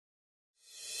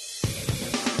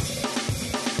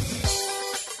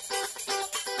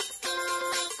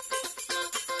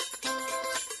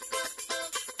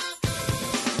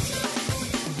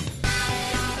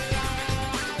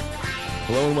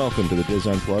Hello and welcome to the Diz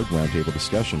Unplugged Roundtable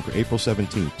discussion for April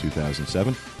 17th,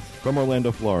 2007. From Orlando,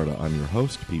 Florida, I'm your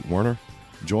host, Pete Werner,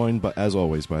 joined, as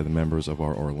always, by the members of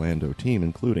our Orlando team,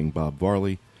 including Bob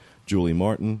Varley, Julie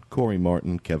Martin, Corey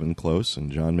Martin, Kevin Close,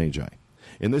 and John Magi.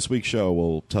 In this week's show,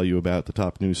 we'll tell you about the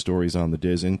top news stories on the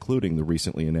Diz, including the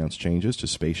recently announced changes to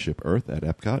Spaceship Earth at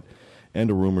Epcot,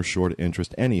 and a rumor sure to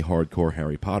interest any hardcore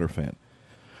Harry Potter fan.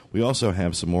 We also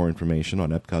have some more information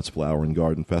on Epcot's Flower and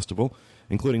Garden Festival,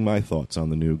 including my thoughts on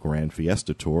the new Grand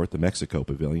Fiesta Tour at the Mexico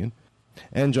Pavilion.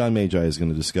 And John Magi is going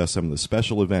to discuss some of the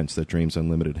special events that Dreams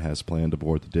Unlimited has planned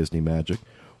aboard the Disney Magic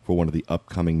for one of the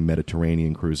upcoming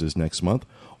Mediterranean cruises next month.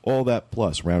 All that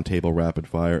plus Roundtable Rapid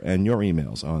Fire and your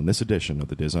emails on this edition of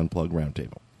the Diz Unplugged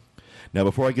Roundtable. Now,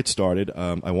 before I get started,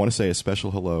 I want to say a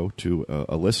special hello to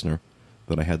a listener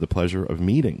that I had the pleasure of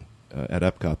meeting at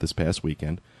Epcot this past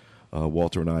weekend.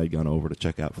 Walter and I had gone over to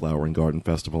check out Flower and Garden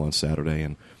Festival on Saturday,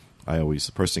 and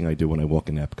the first thing I do when I walk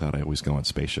in Epcot, I always go on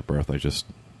Spaceship Earth. I just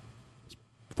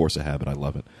force a habit. I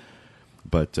love it.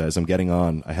 But as I'm getting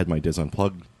on, I had my Diz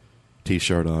Unplugged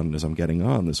T-shirt on, and as I'm getting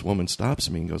on, this woman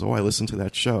stops me and goes, "Oh, I listen to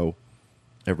that show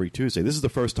every Tuesday." This is the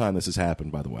first time this has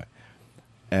happened, by the way.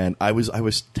 And I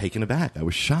was taken aback. I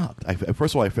was shocked.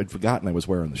 First of all, I had forgotten I was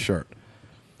wearing the shirt.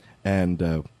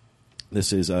 And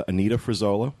this is Anita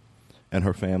Frizzola and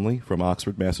her family from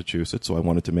Oxford, Massachusetts. So I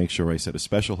wanted to make sure I said a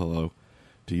special hello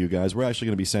to you guys. We're actually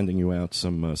going to be sending you out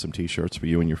some T-shirts for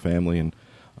you and your family, and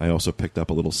I also picked up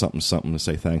a little something to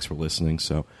say thanks for listening.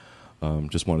 So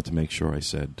just wanted to make sure I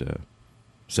said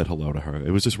hello to her. It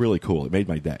was just really cool. It made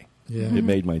my day. Yeah. It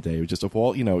made my day. It was just of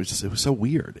all, it was so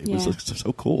weird. It was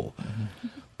so cool. Mm-hmm.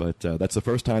 But that's the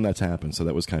first time that's happened, so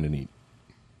that was kind of neat.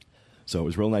 So it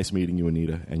was real nice meeting you,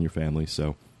 Anita, and your family.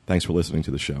 So thanks for listening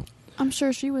to the show. I'm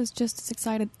sure she was just as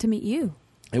excited to meet you.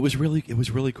 It was really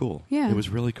cool. Yeah. It was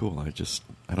really cool. I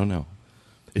don't know.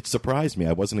 It surprised me.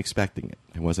 I wasn't expecting it.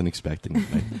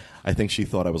 I think she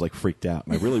thought I was freaked out,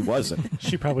 and I really wasn't.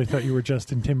 She probably thought you were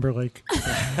Justin Timberlake.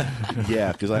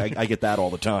 Yeah, because I get that all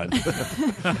the time.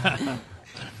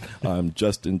 I'm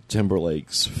Justin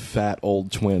Timberlake's fat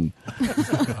old twin.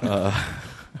 All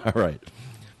right.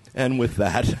 And with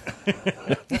that,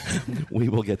 we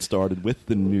will get started with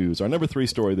the news. Our number 3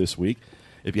 story this week: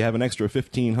 if you have an extra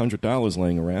 $1,500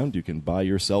 laying around, you can buy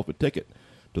yourself a ticket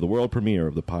to the world premiere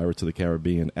of the Pirates of the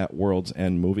Caribbean at World's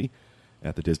End movie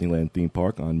at the Disneyland theme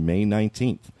park on May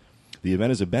 19th. The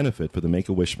event is a benefit for the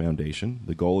Make-A-Wish Foundation.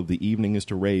 The goal of the evening is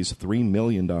to raise $3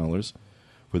 million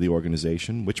for the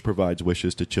organization, which provides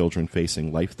wishes to children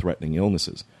facing life-threatening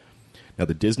illnesses. Now,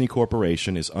 the Disney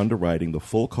Corporation is underwriting the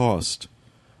full cost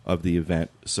of the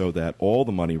event so that all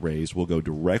the money raised will go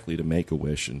directly to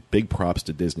Make-A-Wish, and big props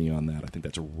to Disney on that. I think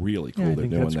that's really cool. They're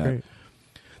doing that. Great.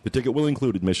 The ticket will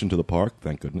include admission to the park,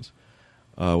 thank goodness,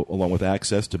 along with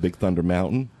access to Big Thunder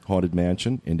Mountain, Haunted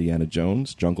Mansion, Indiana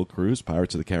Jones, Jungle Cruise,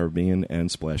 Pirates of the Caribbean,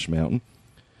 and Splash Mountain.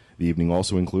 The evening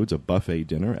also includes a buffet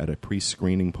dinner at a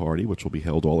pre-screening party, which will be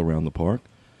held all around the park.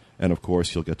 And, of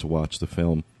course, you'll get to watch the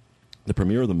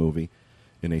premiere of the movie,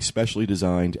 in a specially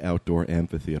designed outdoor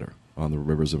amphitheater on the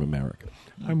rivers of America.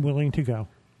 I'm willing to go.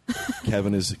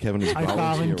 Kevin is I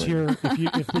volunteer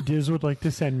if the Diz would like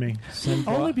to send me.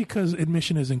 Only because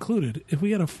admission is included. If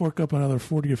we had to fork up another $40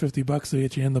 or $50 to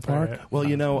get you in the park, well,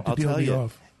 I'll tell you,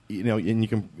 and you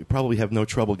can probably have no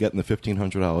trouble getting the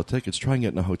 $1,500 tickets. Try and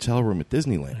get in a hotel room at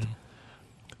Disneyland.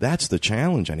 That's the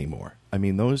challenge anymore. I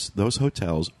mean, those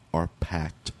hotels are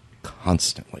packed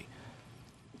constantly.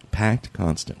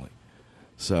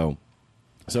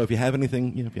 So if you have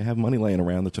anything, if you have money laying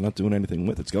around that you're not doing anything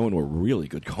with, it's going to a really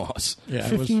good cause. Yeah,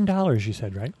 $15, you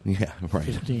said, right? Yeah, right.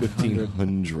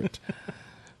 $1,500.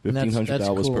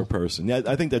 $1,500 cool. Per person. Yeah,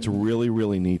 I think that's really,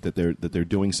 really neat that they're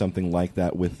doing something like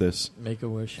that with this.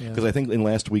 Make-A-Wish, yeah. Because I think in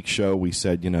last week's show we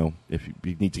said, if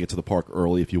you need to get to the park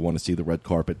early if you want to see the red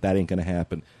carpet, that ain't going to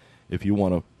happen. If you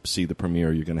want to see the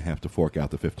premiere, you're going to have to fork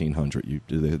out the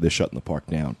 $1,500. They're shutting the park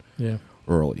down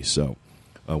early, so.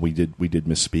 We did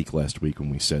misspeak last week when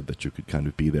we said that you could kind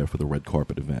of be there for the red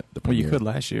carpet event. Well, you could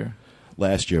last year.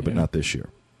 But not this year.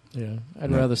 Yeah,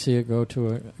 I'd rather see it go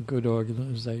to a good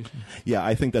organization. Yeah,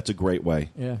 I think that's a great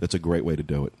way. Yeah. That's a great way to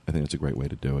do it. I think that's a great way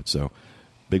to do it. So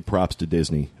big props to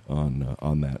Disney on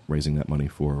that, raising that money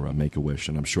for Make-A-Wish,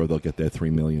 and I'm sure they'll get their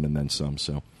 $3 million and then some.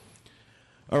 So,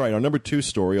 all right, our number 2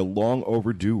 story: a long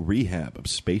overdue rehab of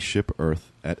Spaceship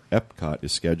Earth at Epcot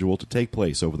is scheduled to take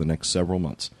place over the next several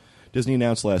months. Disney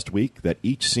announced last week that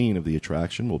each scene of the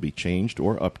attraction will be changed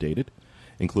or updated,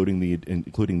 including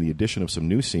the addition of some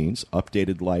new scenes,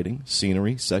 updated lighting,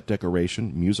 scenery, set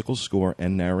decoration, musical score,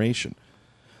 and narration.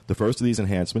 The first of these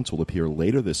enhancements will appear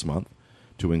later this month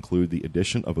to include the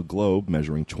addition of a globe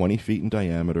measuring 20 feet in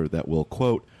diameter that will,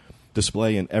 quote,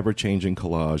 display an ever-changing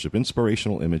collage of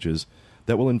inspirational images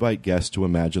that will invite guests to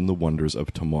imagine the wonders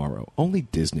of tomorrow. Only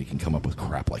Disney can come up with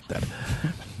crap like that.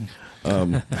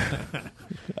 Don't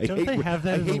they have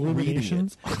that in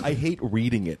Illuminations? I hate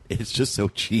reading it. It's just so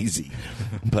cheesy.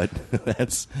 But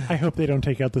that's... I hope they don't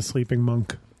take out the sleeping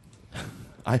monk.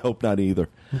 I hope not either.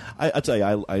 I tell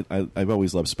you, I've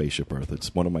always loved Spaceship Earth.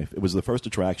 It's one of my... It was the first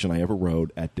attraction I ever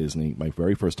rode at Disney. My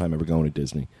very first time ever going to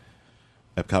Disney.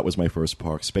 Epcot was my first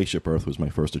park. Spaceship Earth was my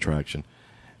first attraction.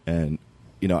 And,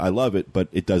 you know, I love it, but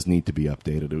it does need to be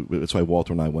updated. That's why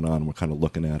Walter and I went on and we're kind of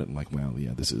looking at it and like, wow,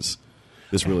 yeah, this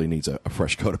really needs a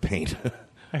fresh coat of paint.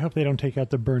 I hope they don't take out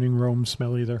the burning Rome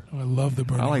smell either. Oh, I love the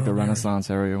burning I like the Rome Renaissance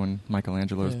area when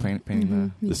Michelangelo was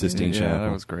painting the Sistine Yeah, Chapel.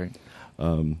 that was great.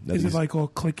 Is it like all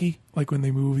clicky? Like when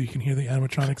they move, you can hear the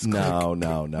animatronics click?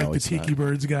 No. Like the it's Tiki not.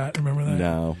 Birds got, remember that?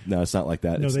 No, it's not like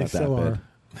that. No, it's they not still that are. bad.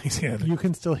 Yeah, You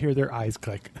can still hear their eyes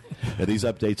click. Now, these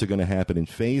updates are going to happen in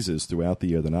phases throughout the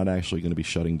year. They're not actually going to be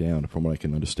shutting down. From what I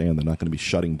can understand, they're not going to be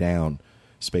shutting down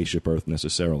Spaceship Earth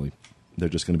necessarily. They're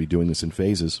just going to be doing this in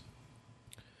phases.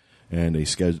 And the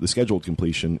scheduled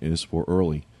completion is for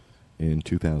early in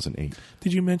 2008.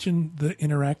 Did you mention the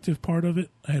interactive part of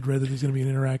it? I had read that there's going to be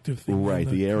an interactive thing. Right,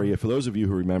 the area. For those of you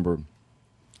who remember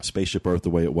Spaceship Earth the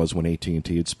way it was when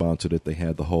AT&T had sponsored it, they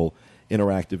had the whole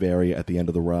interactive area at the end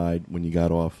of the ride when you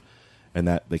got off, and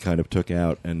that they kind of took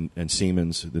out. And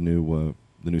Siemens, the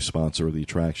new sponsor of the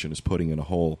attraction, is putting in a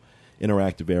whole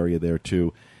interactive area there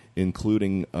too,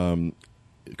 including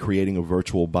creating a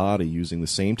virtual body using the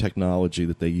same technology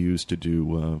that they use to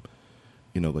do,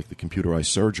 like the computerized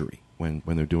surgery when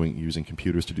they're using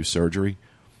computers to do surgery.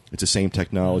 It's the same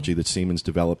technology that Siemens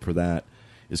developed for that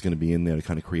is going to be in there to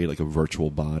kind of create like a virtual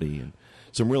body, and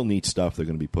some real neat stuff they're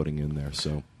going to be putting in there.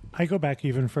 So I go back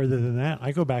even further than that.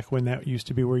 I go back when that used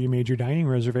to be where you made your dining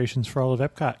reservations for all of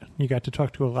Epcot. You got to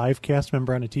talk to a live cast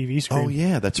member on a TV screen. Oh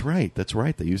yeah, that's right.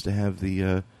 They used to have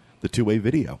the two-way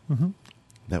video. Mm-hmm.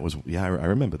 That was I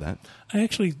remember that. I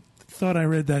actually thought I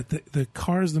read that the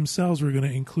cars themselves were going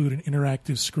to include an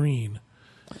interactive screen,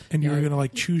 and you were going to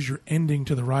like choose your ending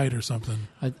to the ride or something.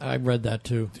 I read that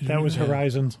too. That was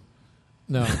Horizons.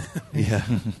 No. Yeah,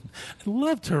 I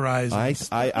loved Horizon.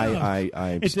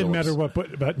 I It didn't matter what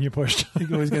button you pushed. You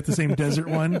always got the same desert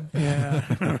one. Yeah.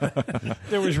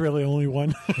 There was really only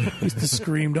one. Used to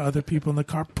scream to other people in the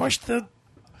car, push the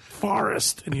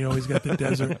forest, and you always got the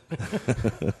desert.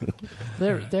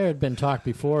 There had been talk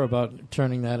before about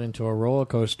turning that into a roller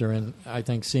coaster, and I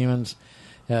think Siemens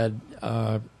had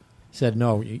said,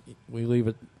 no, we leave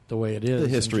it the way it is. The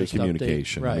history and of just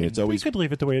communication. Update. Right. I mean, it's We always could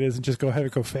leave it the way it is and just go ahead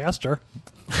and go faster.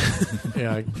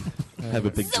 Yeah. have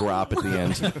a big drop at the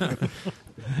end.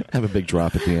 Have a big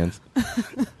drop at the end.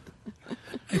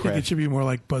 I think it should be more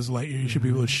like Buzz Lightyear. You should be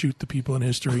able to shoot the people in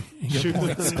history. And get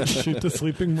points. Shoot the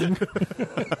sleeping monk.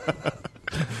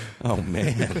 Oh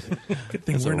man, Good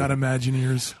thing we're not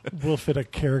Imagineers. We'll fit a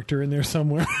character in there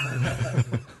somewhere.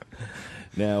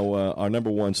 Now, our number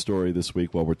one story this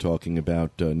week, while we're talking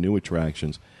about new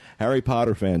attractions, Harry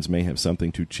Potter fans may have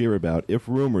something to cheer about if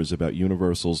rumors about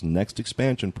Universal's next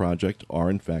expansion project are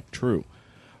in fact true.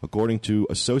 According to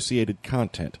Associated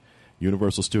Content,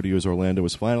 Universal Studios Orlando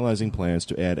is finalizing plans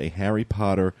to add a Harry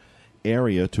Potter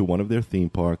area to one of their theme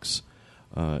parks.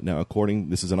 Now,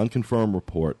 this is an unconfirmed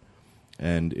report,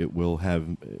 and it will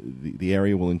have the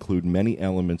area will include many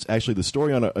elements. Actually, the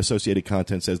story on Associated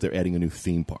Content says they're adding a new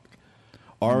theme park.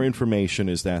 Our information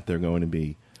is that they're going to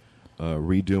be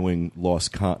redoing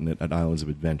Lost Continent at Islands of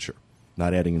Adventure,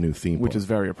 not adding a new theme park. Which is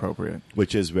very appropriate.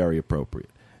 Which is very appropriate.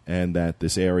 And that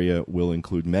this area will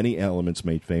include many elements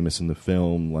made famous in the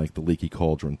film, like the Leaky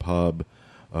Cauldron pub,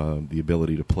 the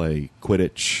ability to play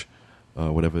Quidditch,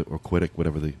 whatever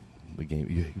the game.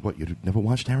 You never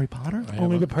watched Harry Potter?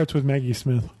 Only the parts with Maggie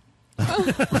Smith.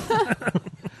 Oh,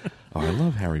 I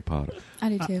love Harry Potter. I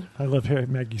do too. I love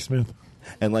Maggie Smith.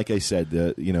 And like I said,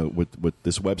 what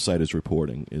this website is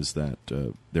reporting is that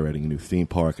they're adding a new theme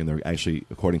park, and they're actually,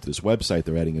 according to this website,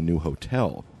 they're adding a new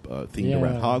hotel themed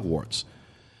around Hogwarts.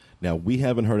 Now, we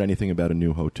haven't heard anything about a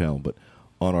new hotel, but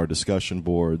on our discussion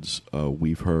boards,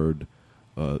 we've heard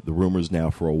the rumors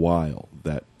now for a while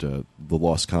that the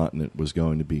Lost Continent was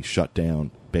going to be shut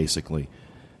down, basically,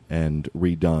 and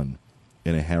redone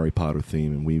in a Harry Potter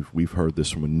theme. And we've heard this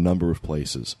from a number of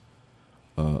places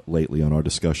lately on our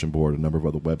discussion board. A number of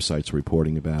other websites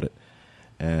reporting about it.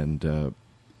 And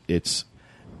it's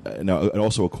now,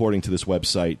 also according to this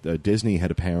website, Disney had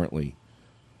apparently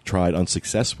tried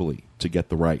unsuccessfully to get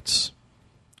the rights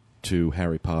to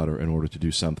Harry Potter in order to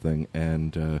do something,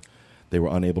 and they were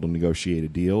unable to negotiate a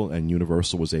deal, and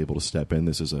Universal was able to step in.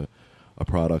 This is a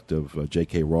product of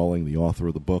J.K. Rowling, the author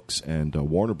of the books, and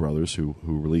Warner Brothers, who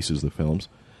releases the films.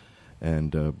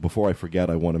 And before I forget,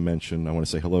 I want to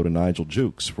say hello to Nigel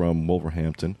Jukes from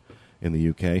Wolverhampton in the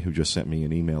UK, who just sent me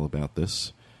an email about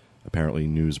this. Apparently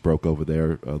news broke over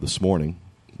there this morning.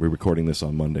 We're recording this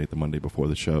on Monday, the Monday before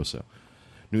the show, so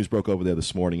news broke over there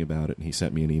this morning about it, and he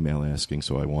sent me an email asking,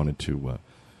 so I wanted to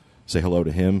say hello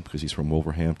to him because he's from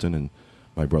Wolverhampton, and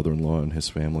my brother-in-law and his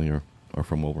family are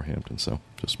from Wolverhampton, so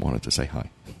just wanted to say hi.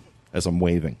 As I'm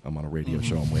waving. I'm on a radio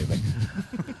show, I'm waving.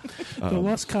 The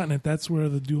Lost Continent, that's where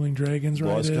the Dueling Dragons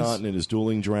ride is? Lost Continent is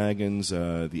Dueling Dragons,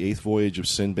 the Eighth Voyage of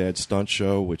Sinbad stunt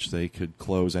show, which they could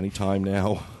close any time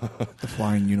now. The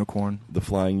Flying Unicorn. The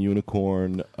Flying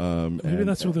Unicorn. Maybe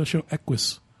that's where they'll show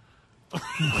Equus.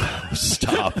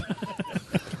 Stop.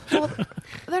 Well,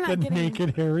 they're not The getting...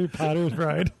 naked Harry Potter's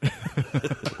ride.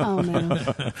 Oh, no.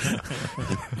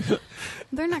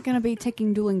 They're not going to be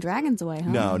taking Dueling Dragons away,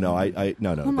 huh? No. I'm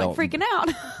like freaking out.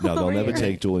 No, they'll over never here.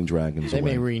 take Dueling Dragons They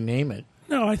away. may rename it.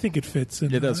 No, I think it fits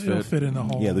in. It does It'll fit. fit in the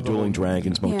whole. Yeah, the Dueling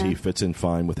Dragons motif Yeah. fits in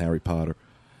fine with Harry Potter,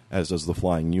 as does the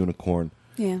Flying Unicorn.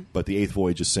 Yeah. But the Eighth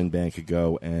Voyage of Sinbad could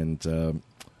go, and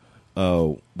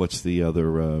what's the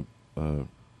other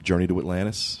Journey to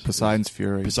Atlantis? Poseidon's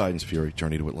Fury. Poseidon's Fury,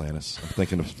 Journey to Atlantis. I'm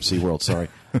thinking of SeaWorld, sorry.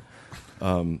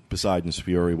 Poseidon's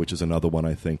Fury, which is another one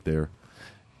I think they're...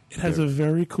 It has a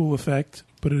very cool effect,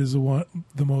 but it is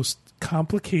the most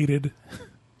complicated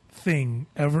thing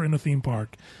ever in a theme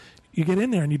park. You get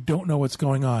in there and you don't know what's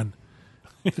going on.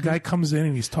 The guy comes in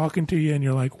and he's talking to you, and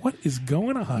you're like, "What is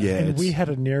going on?" Yeah. And we it's- had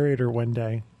a narrator one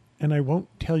day, and I won't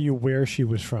tell you where she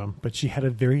was from, but she had a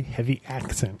very heavy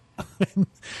accent.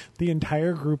 The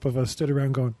entire group of us stood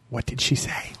around going, "What did she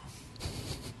say?"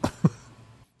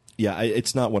 Yeah,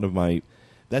 it's not one of my...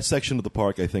 That section of the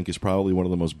park, I think, is probably one of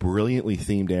the most brilliantly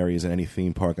themed areas in any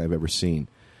theme park I've ever seen.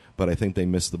 But I think they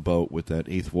missed the boat with that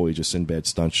Eighth Voyage of Sinbad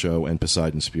stunt show and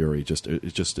Poseidon's Fury. It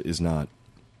just is not...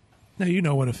 Now you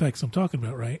know what effects I'm talking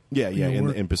about, right? Yeah, You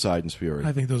know, in Poseidon's Fury.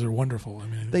 I think those are wonderful. I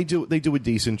mean, They do a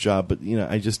decent job, but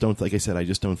I just don't. Like I said, I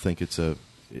just don't think it's a.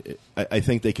 I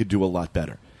think they could do a lot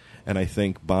better, and I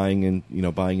think buying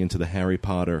into the Harry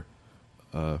Potter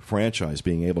franchise,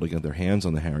 being able to get their hands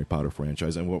on the Harry Potter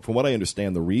franchise, and from what I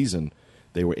understand, the reason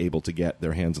they were able to get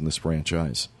their hands on this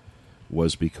franchise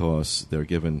was because they're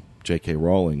giving J.K.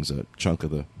 Rowling's a chunk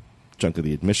of the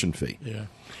admission fee. Yeah.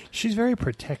 She's very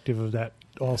protective of that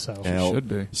also. Now, should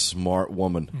be. Smart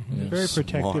woman. Yeah. Very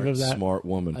protective of that. Smart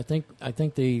woman. I think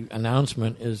the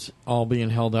announcement is all being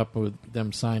held up with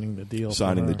them signing the deal.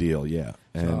 Signing for the her. deal, yeah.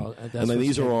 And, So, that's and then what's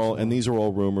these are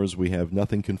all rumors. We have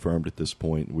nothing confirmed at this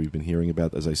point. We've been hearing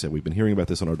about, as I said, we've been hearing about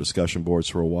this on our discussion boards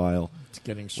for a while. It's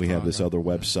getting We have this stronger. other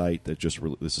website that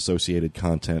this Associated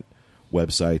Content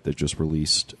website that just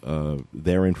released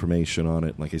their information on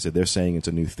it. Like I said, they're saying it's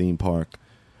a new theme park,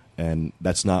 and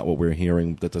that's not what we're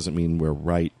hearing. That doesn't mean we're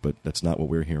right, but that's not what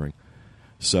we're hearing.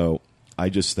 So I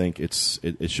just think it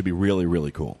should be really,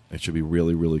 really cool. It should be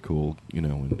really, really cool,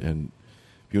 and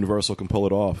Universal can pull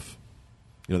it off.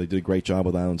 They did a great job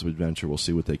with Islands of Adventure. We'll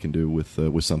see what they can do with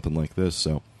something like this.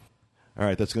 So, all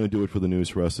right, that's going to do it for the news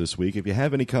for us this week. If you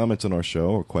have any comments on our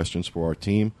show or questions for our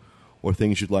team or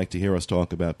things you'd like to hear us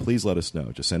talk about, please let us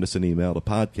know. Just send us an email to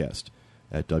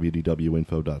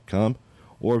podcast@wdwinfo.com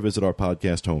or visit our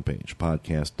podcast homepage,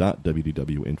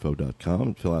 podcast.wdwinfo.com,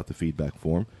 and fill out the feedback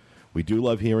form. We do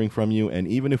love hearing from you, and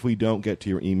even if we don't get to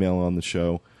your email on the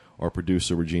show, our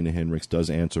producer, Regina Hendricks, does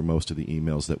answer most of the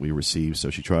emails that we receive, so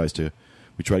we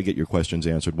try to get your questions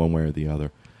answered one way or the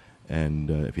other. And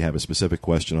if you have a specific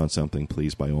question on something,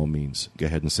 please, by all means, go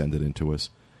ahead and send it in to us.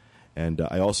 And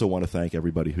I also want to thank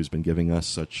everybody who's been giving us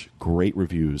such great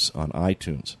reviews on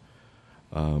iTunes.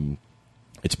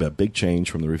 It's been a big change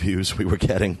from the reviews we were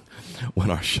getting when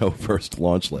our show first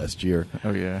launched last year.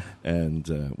 Oh, yeah.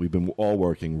 And we've been all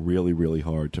working really, really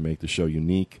hard to make the show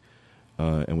unique.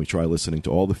 And we try listening to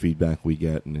all the feedback we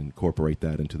get and incorporate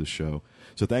that into the show.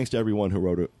 So thanks to everyone who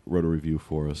wrote a review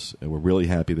for us. And we're really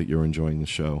happy that you're enjoying the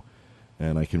show.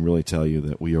 And I can really tell you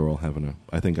that we are all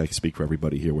I think I can speak for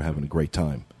everybody here, we're having a great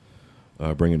time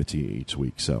bringing it to you each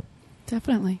week. So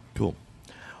Definitely. cool.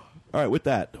 All right, with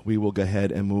that, we will go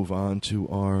ahead and move on to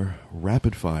our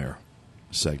rapid fire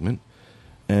segment.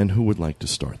 And who would like to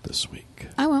start this week?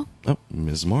 I will. Oh,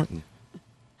 Ms. Martin.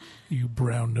 you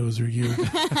brown noser, you.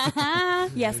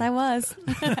 Yes, I was.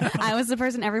 I was the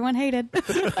person everyone hated.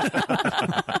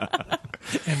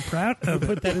 And proud of it.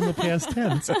 Put that in the past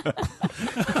tense.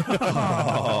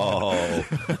 Oh,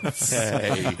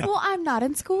 hey. Well, I'm not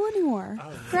in school anymore.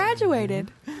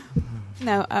 Graduated.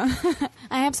 No,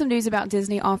 I have some news about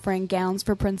Disney offering gowns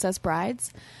for princess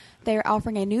brides. They are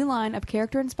offering a new line of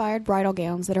character-inspired bridal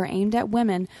gowns that are aimed at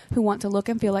women who want to look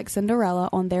and feel like Cinderella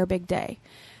on their big day.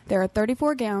 There are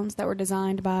 34 gowns that were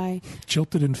designed by...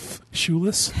 Jilted and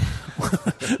shoeless? What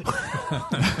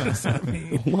does that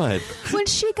mean? What? When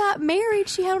she got married,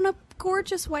 she had on a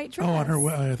gorgeous white dress. Oh, on her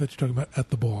way. I thought you were talking about at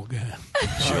the ball. Yeah.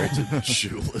 Jilted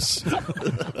shoeless.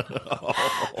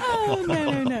 Oh,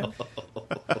 no.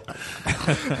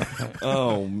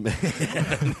 Oh,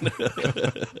 man.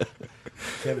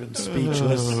 Kevin's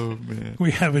speechless. Oh, man.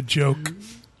 We have a joke.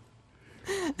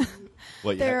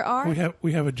 What, There are...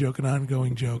 We have a joke, an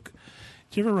ongoing joke.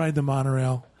 Did you ever ride the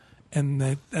monorail? And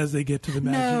that as they get to the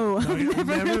magic, No, you've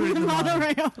never ridden the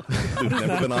monorail. You've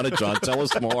never been on it, John. Tell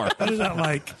us more. What is that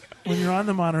like when you're on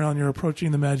the monorail and you're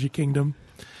approaching the Magic Kingdom,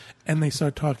 and they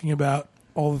start talking about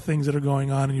all the things that are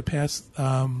going on, and you pass.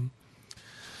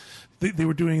 They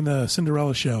were doing the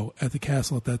Cinderella show at the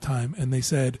castle at that time, and they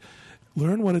said,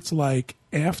 "Learn what it's like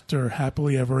after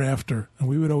Happily Ever After," and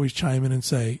we would always chime in and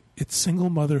say, "It's single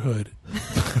motherhood."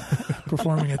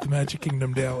 Performing at the Magic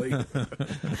Kingdom daily. What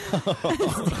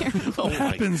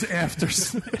happens after?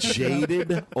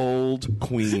 Jaded old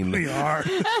queen. We are.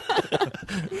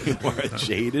 You are a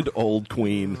jaded old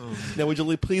queen. Now, would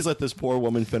you please let this poor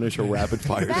woman finish her rapid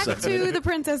fire Back session? to the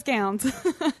princess gowns.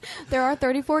 There are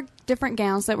 34 different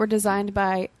gowns that were designed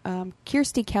by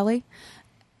Kirstie Kelly.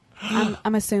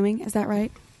 I'm assuming. Is that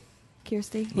right?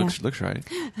 Kirstie? Looks right.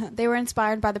 They were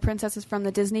inspired by the princesses from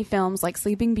the Disney films like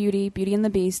Sleeping Beauty, Beauty and the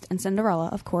Beast, and Cinderella,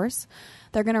 of course.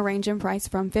 They're going to range in price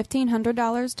from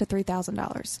 $1,500 to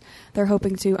 $3,000. They're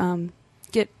hoping to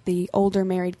get the older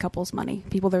married couples money,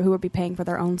 people there who would be paying for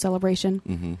their own celebration.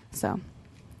 Mm-hmm. So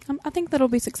I think that'll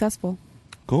be successful.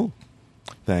 Cool.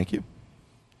 Thank you.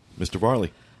 Mr.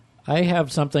 Varley. I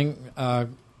have something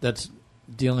that's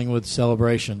dealing with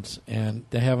celebrations, and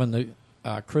they're having the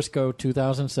Crisco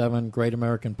 2007 Great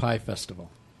American Pie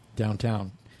Festival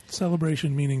downtown.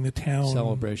 Celebration meaning the town.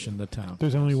 Celebration, the town.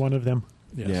 There's only one of them.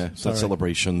 Yes, Yeah, it's sorry. not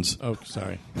celebrations. Oh,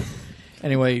 sorry.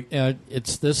 Anyway,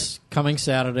 it's this coming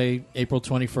Saturday, April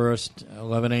 21st,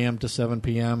 11 a.m. to 7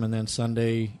 p.m., and then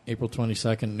Sunday, April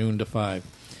 22nd, noon to 5.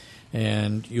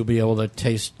 And you'll be able to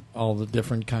taste all the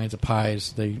different kinds of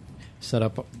pies. They set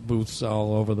up booths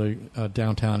all over the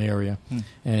downtown area.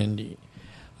 And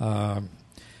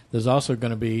there's also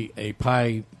going to be a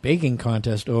pie baking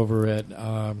contest over at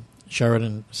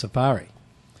Sheridan Safari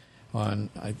on,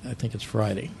 I think it's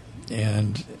Friday.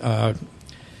 And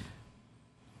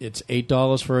it's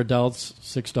 $8 for adults,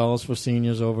 $6 for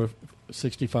seniors over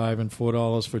 65, and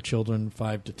 $4 for children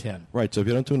 5 to 10. Right, so if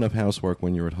you don't do enough housework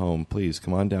when you're at home, please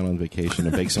come on down on vacation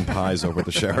and bake some pies over at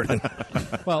the Sheridan.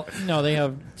 Well, no, they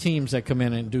have teams that come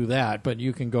in and do that, but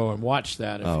you can go and watch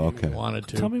that if you wanted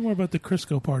to. Tell me more about the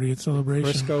Crisco party at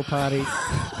Celebration. Crisco party.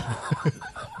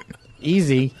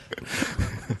 Easy.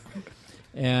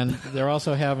 And they're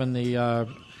also having the...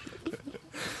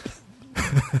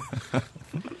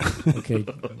 Okay,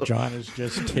 John is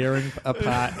just tearing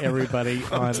apart everybody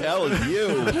on... telling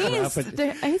you.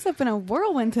 He's up in a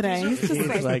whirlwind today. He's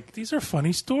just like These are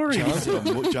funny stories.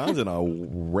 John's in a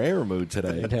rare mood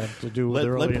today. it had to do with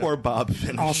Let poor Bob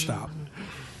finish. I'll stop.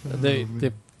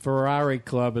 The Ferrari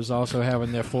Club is also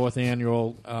having their 4th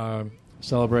annual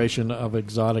celebration of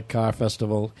Exotic Car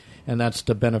Festival, and that's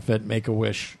to benefit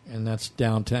Make-A-Wish, and that's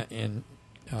downtown in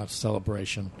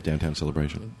Celebration. Downtown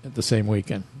Celebration. At the same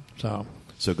weekend. So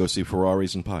go see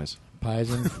Ferraris and pies.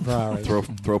 Pies and Ferraris.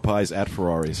 Throw pies at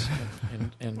Ferraris.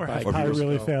 and Or buy have pie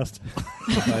really Crisco. fast.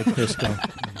 Buy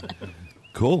Crisco.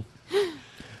 Cool.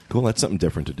 That's something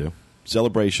different to do.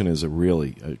 Celebration is a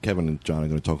really... Kevin and John are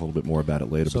going to talk a little bit more about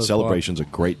it later, So but is Celebration's a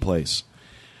great place.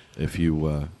 If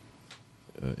you've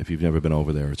never been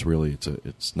over there,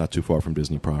 it's not too far from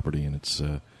Disney property, and it's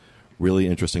a really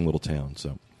interesting little town.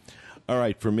 So, all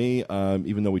right, for me,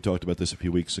 even though we talked about this a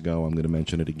few weeks ago, I'm going to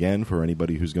mention it again for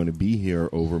anybody who's going to be here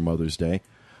over Mother's Day.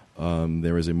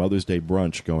 There is a Mother's Day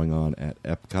brunch going on at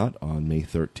Epcot on May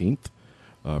 13th.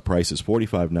 Price is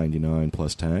 $45.99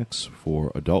 plus tax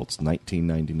for adults,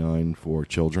 $19.99 for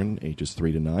children ages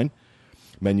 3 to 9.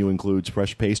 Menu includes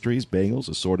fresh pastries, bagels,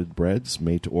 assorted breads,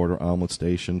 made-to-order omelet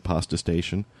station, pasta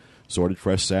station, assorted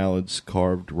fresh salads,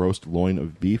 carved roast loin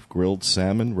of beef, grilled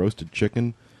salmon, roasted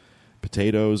chicken,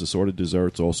 potatoes, assorted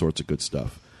desserts, all sorts of good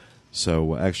stuff.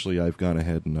 So actually, I've gone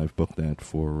ahead and I've booked that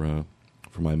for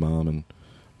my mom and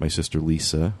my sister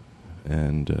Lisa,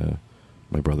 and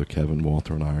my brother Kevin,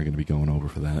 Walter, and I are going to be going over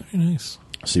for that. Very nice.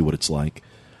 See what it's like.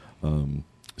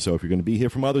 So if you're going to be here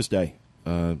for Mother's Day,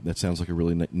 that sounds like a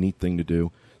really neat thing to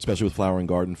do, especially with Flower and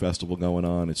Garden Festival going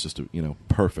on. It's just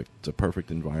perfect. It's a perfect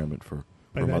environment for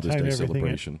By for that Mother's time, Day everything.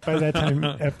 celebration. By that time,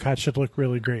 Epcot should look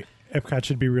really great. Epcot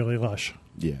should be really lush.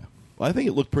 Yeah. Well, I think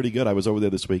it looked pretty good. I was over there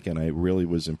this week, and I really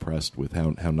was impressed with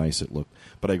how nice it looked.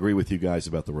 But I agree with you guys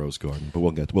about the Rose Garden. But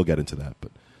we'll get into that.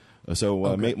 But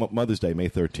Mother's Day, May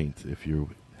 13th, if you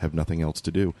have nothing else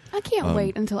to do. I can't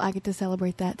wait until I get to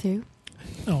celebrate that too.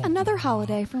 Oh. Another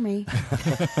holiday for me.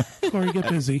 Or you get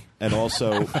busy. And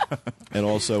also,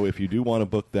 if you do want to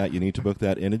book that, you need to book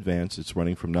that in advance. It's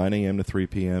running from 9 a.m. to 3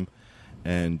 p.m.,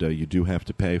 and you do have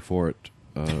to pay for it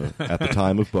at the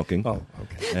time of booking. Oh,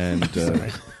 okay. And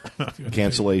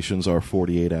cancellations are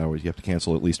 48 hours. You have to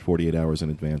cancel at least 48 hours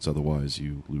in advance, otherwise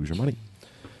you lose your money.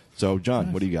 So,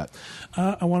 John, what do you got?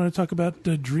 I wanted to talk about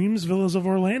Dreams Villas of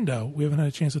Orlando. We haven't had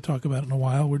a chance to talk about it in a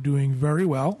while. We're doing very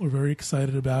well. We're very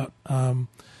excited about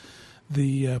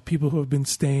the people who have been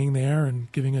staying there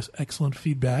and giving us excellent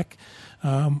feedback.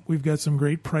 We've got some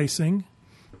great pricing.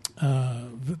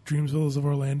 The Dreams Villas of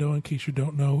Orlando, in case you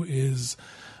don't know, is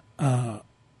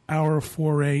our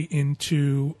foray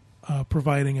into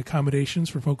providing accommodations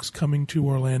for folks coming to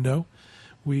Orlando.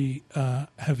 We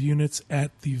have units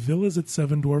at the Villas at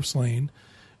Seven Dwarfs Lane,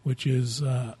 which is,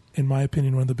 in my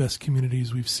opinion, one of the best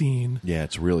communities we've seen. Yeah,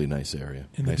 it's a really nice area.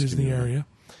 In the nice Disney community. area.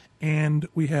 And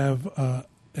we have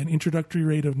an introductory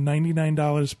rate of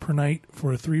 $99 per night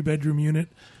for a 3-bedroom unit,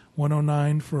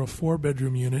 $109 for a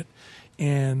 4-bedroom unit.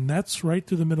 And that's right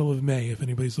through the middle of May if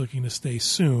anybody's looking to stay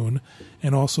soon.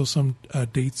 And also some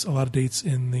dates, a lot of dates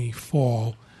in the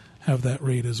fall have that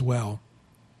rate as well.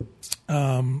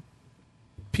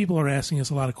 People are asking us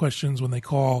a lot of questions when they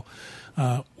call.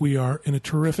 We are in a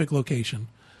terrific location,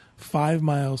 5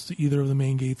 miles to either of the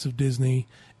main gates of Disney,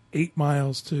 8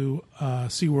 miles to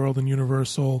SeaWorld and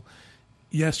Universal.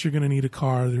 Yes, you're going to need a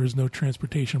car. There is no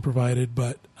transportation provided,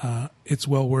 but it's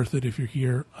well worth it if you're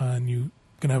here and you're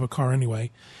going to have a car anyway.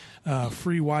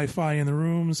 Free Wi-Fi in the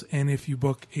rooms, and if you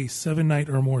book a 7-night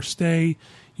or more stay,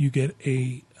 you get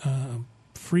a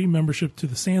free membership to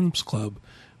the Sam's Club,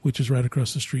 which is right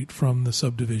across the street from the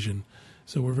subdivision.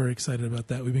 So we're very excited about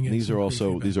that. We've been getting these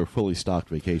are fully stocked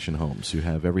vacation homes. You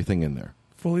have everything in there.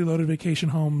 Fully loaded vacation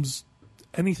homes,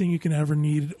 anything you can ever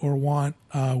need or want.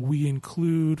 We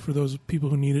include, for those people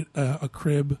who need it, a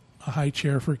crib, a high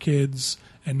chair for kids,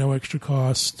 and no extra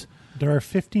cost. There are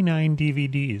 59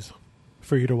 DVDs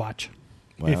for you to watch.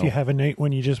 Wow. If you have a night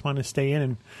when you just want to stay in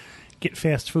and get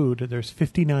fast food, there's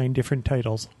 59 different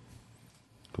titles.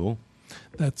 Cool.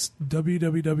 That's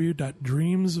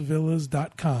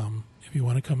www.dreamsvillas.com if you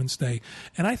want to come and stay.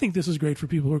 And I think this is great for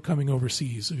people who are coming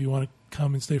overseas. If you want to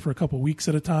come and stay for a couple weeks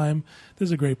at a time, this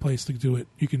is a great place to do it.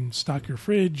 You can stock your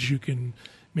fridge, you can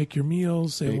make your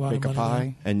meals, save a lot of money. Bake a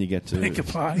pie. And you get to Bake a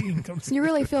pie. And come You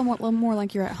really feel more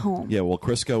like you're at home. Yeah, well,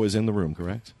 Crisco is in the room,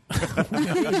 correct?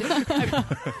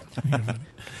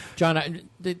 John,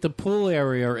 the pool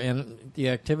area and the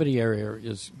activity area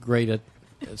is great at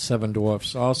Seven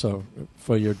Dwarfs also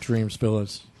for your Dreams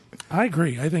Villas. I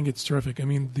agree. I think it's terrific. I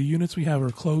mean, the units we have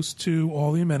are close to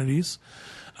all the amenities.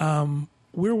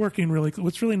 We're working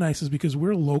what's really nice is because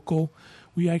we're local,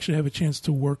 we actually have a chance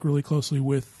to work really closely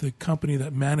with the company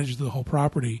that managed the whole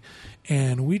property.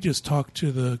 And we just talked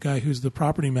to the guy who's the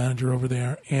property manager over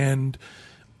there, and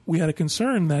we had a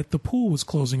concern that the pool was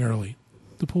closing early.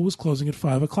 The pool was closing at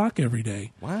 5 o'clock every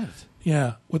day. What?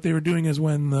 Yeah. What they were doing is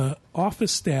when the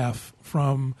office staff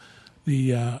from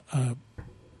the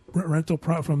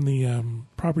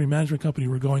property management company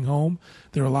were going home,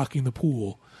 they were locking the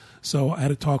pool. So I had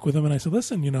to talk with them, and I said,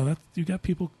 "Listen, you got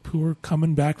people who are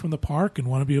coming back from the park and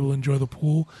want to be able to enjoy the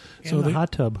pool, And the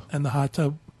hot tub,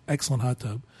 excellent hot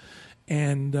tub,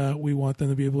 and we want them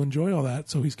to be able to enjoy all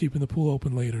that. So he's keeping the pool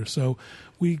open later. So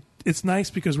it's nice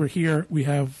because we're here. We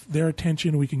have their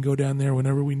attention. We can go down there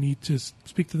whenever we need to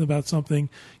speak to them about something,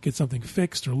 get something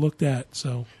fixed or looked at.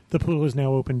 So the pool is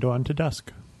now open dawn to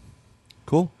dusk.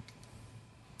 Cool.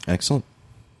 Excellent.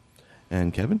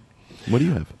 And Kevin, what do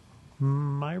you have?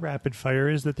 My rapid fire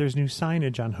is that there's new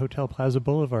signage on Hotel Plaza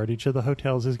Boulevard. Each of the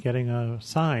hotels is getting a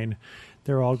sign.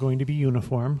 They're all going to be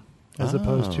uniform as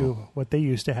opposed to what they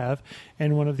used to have.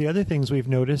 And one of the other things we've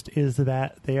noticed is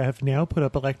that they have now put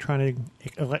up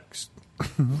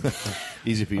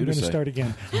Easy for you I'm to going to say. start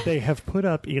again. They have put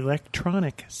up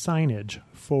electronic signage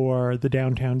for the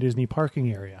downtown Disney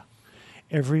parking area.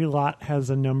 Every lot has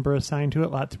a number assigned to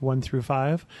it, lots 1 through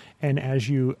 5. And as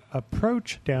you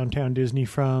approach downtown Disney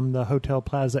from the Hotel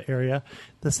Plaza area,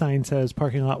 the sign says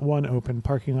parking lot 1 open,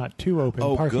 parking lot 2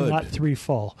 open, parking lot 3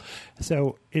 full.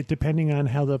 So depending on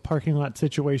how the parking lot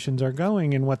situations are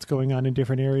going and what's going on in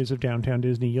different areas of downtown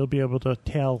Disney, you'll be able to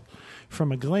tell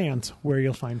from a glance where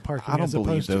you'll find parking. I don't as believe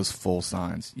opposed those full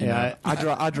signs. You Yeah,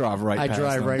 know, I drive right. I past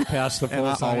drive them. right past the full And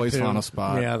I sign, always too. find a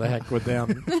spot. Yeah, the heck with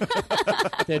them.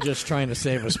 They're just trying to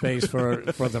save a space for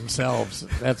themselves.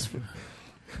 That's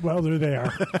well, they're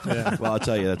there. yeah. Well, I'll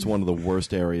tell you, that's one of the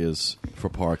worst areas for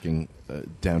parking.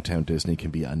 Downtown Disney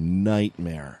can be a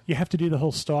nightmare. You have to do the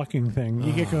whole stalking thing.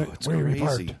 You get going, it's where are you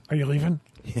crazy. parked? Are you leaving?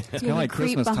 Do Kind you of like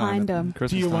creep Christmas behind time. them?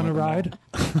 Do you want to ride?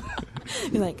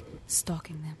 You're like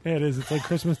stalking them. Yeah, it is. It's like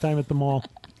Christmas time at the mall.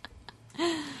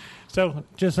 So,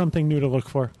 just something new to look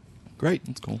for. Great.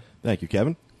 That's cool. Thank you,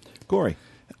 Kevin. Corey.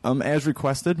 As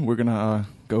requested, we're gonna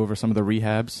go over some of the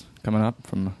rehabs coming up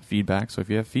from feedback. So if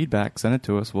you have feedback, send it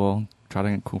to us. We'll try to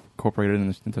incorporate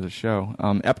it into the show.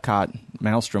 Epcot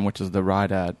Maelstrom, which is the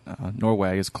ride at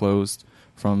Norway, is closed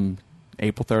from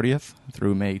April 30th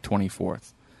through May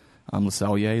 24th. Le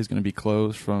Cellier is going to be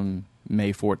closed from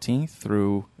May 14th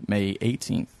through May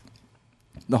 18th.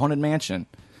 The Haunted Mansion,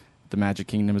 the Magic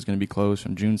Kingdom, is going to be closed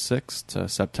from June 6th to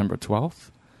September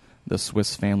 12th. The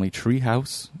Swiss Family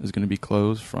Treehouse is going to be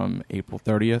closed from April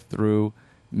 30th through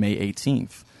May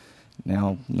 18th.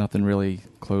 Now, nothing really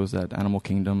closed at Animal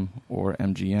Kingdom or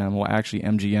MGM. Well, actually,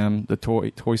 MGM, the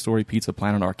Toy Story Pizza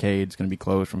Planet Arcade, is going to be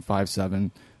closed from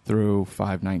 5/7 through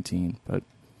 5/19. But,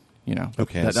 you know,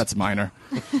 Okay. that's minor.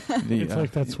 It's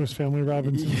like that Swiss Family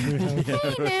Robinson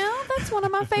Treehouse. Hey, now that's one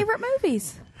of my favorite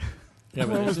movies. Yeah,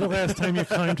 When but was the last time you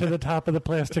climbed to the top of the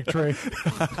plastic tray?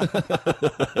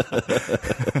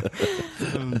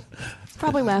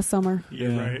 Probably last summer.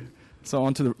 You're right. So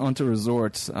onto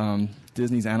resorts.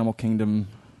 Disney's Animal Kingdom.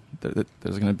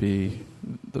 There's going to be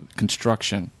the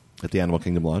construction. At the Animal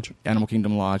Kingdom Lodge. Animal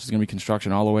Kingdom Lodge is going to be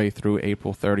construction all the way through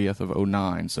April 30th of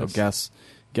 2009. So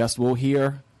guests will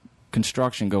hear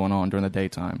construction going on during the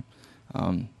daytime.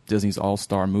 Disney's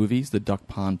All-Star Movies, the Duck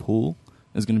Pond Pool,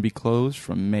 is going to be closed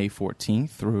from May 14th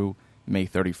through May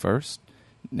 31st.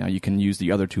 Now you can use the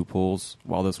other two pools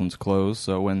while this one's closed.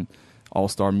 So when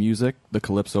All-Star Music, the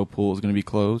Calypso Pool, is going to be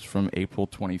closed from April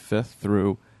 25th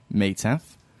through May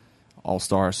 10th.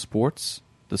 All-Star Sports,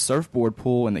 the Surfboard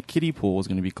Pool, and the Kiddie Pool is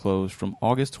going to be closed from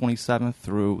August 27th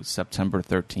through September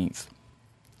 13th.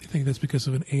 You think that's because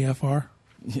of an AFR?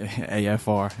 Yeah,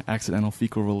 AFR, accidental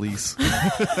fecal release.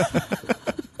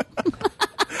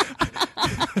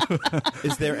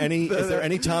 Is there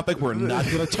any topic we're not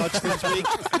going to touch this week?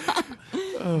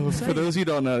 For those who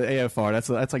don't know, AFR,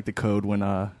 that's like the code when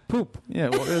poop. Yeah,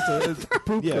 well, it's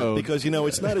poop Yeah, code. because,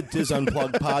 it's not a Diz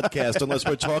Unplugged podcast unless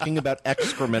we're talking about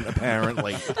excrement,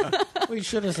 apparently. we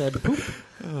should have said poop.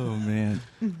 Oh, man.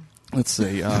 Let's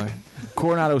see.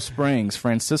 Coronado Springs,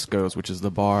 Francisco's, which is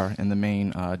the bar and the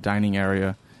main dining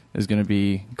area, is going to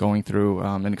be going through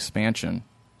an expansion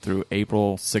through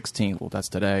April 16th. Well, that's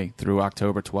today, through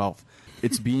October 12th.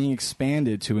 It's being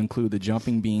expanded to include the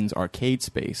Jumping Beans arcade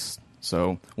space.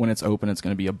 So when it's open, it's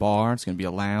going to be a bar, it's going to be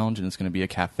a lounge, and it's going to be a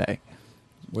cafe.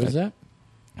 Where's that?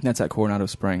 That's at Coronado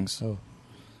Springs. Oh.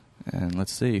 And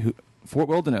let's see. Fort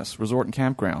Wilderness Resort and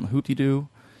Campground. Hoop-de-Doo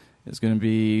is going to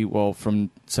be,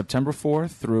 from September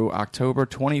 4th through October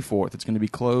 24th. It's going to be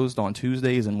closed on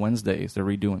Tuesdays and Wednesdays. They're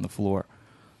redoing the floor.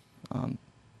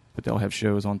 But they'll have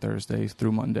shows on Thursdays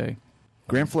through Monday.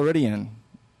 Grand Floridian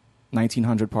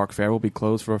 1900 Park Fair will be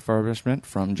closed for refurbishment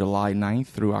from July 9th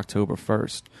through October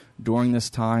 1st. During this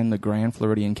time, the Grand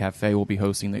Floridian Cafe will be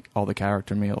hosting all the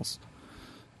character meals.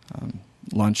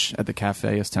 Lunch at the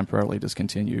cafe is temporarily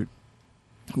discontinued.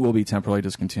 Will be temporarily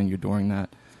discontinued during that.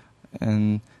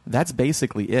 And that's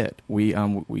basically it. We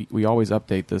always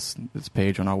update this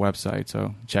page on our website,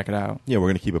 so check it out. Yeah, we're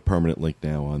going to keep a permanent link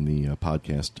now on the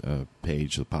podcast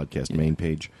page, the podcast main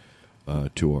page,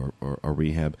 to our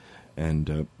rehab.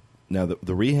 And now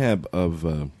the rehab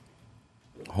of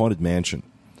Haunted Mansion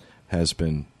has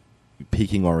been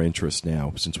piquing our interest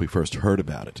now since we first heard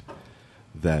about it.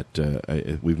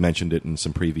 That we've mentioned it in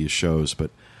some previous shows,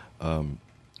 but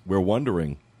we're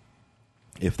wondering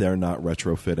if they're not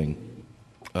retrofitting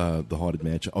the Haunted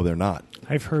Mansion. Oh, they're not.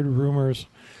 I've heard rumors.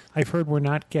 I've heard we're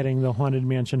not getting the Haunted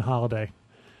Mansion holiday.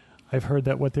 I've heard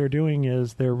that what they're doing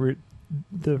is the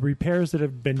repairs that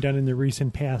have been done in the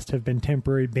recent past have been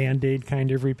temporary Band-Aid kind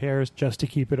of repairs just to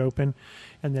keep it open,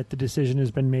 and that the decision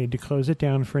has been made to close it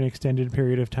down for an extended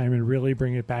period of time and really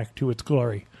bring it back to its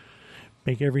glory.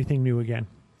 Make everything new again.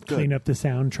 Good. Clean up the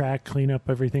soundtrack, clean up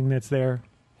everything that's there,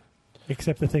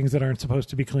 except the things that aren't supposed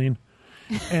to be clean,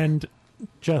 and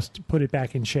just put it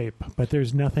back in shape. But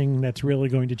there's nothing that's really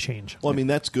going to change. Well, I mean,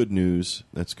 that's good news.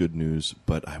 That's good news.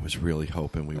 But I was really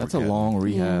hoping That's a long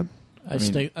rehab. I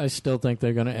still think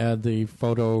they're going to add the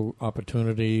photo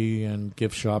opportunity and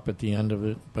gift shop at the end of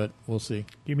it, but we'll see.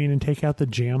 You mean and take out the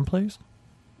jam place?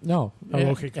 No. Oh,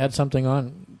 okay. Add something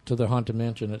on to the Haunted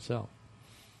Mansion itself.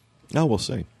 Oh, we'll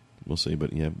see. We'll see.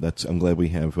 But yeah, I'm glad we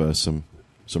have some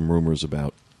rumors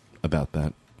about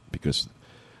that, because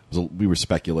we were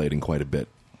speculating quite a bit.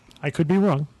 I could be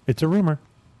wrong. It's a rumor.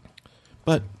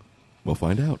 But we'll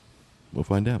find out.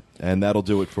 And that'll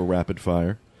do it for Rapid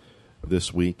Fire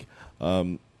this week.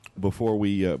 Before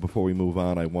we move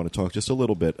on, I want to talk just a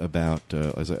little bit about,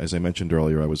 as I mentioned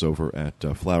earlier, I was over at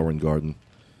Flower and Garden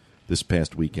this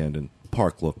past weekend, and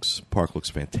Park looks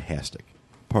fantastic.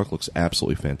 Park looks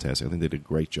absolutely fantastic. I think they did a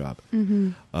great job.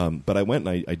 Mm-hmm. But I went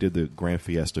and I did the Grand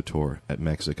Fiesta tour at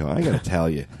Mexico. I got to tell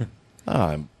you,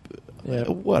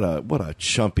 what a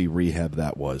chumpy rehab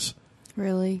that was.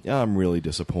 Really? I'm really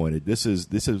disappointed. This was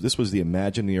the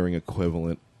Imagineering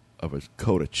equivalent of a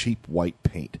coat of cheap white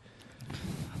paint.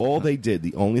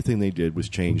 The only thing they did was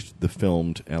change the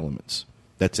filmed elements.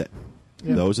 That's it.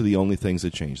 Yeah. Those are the only things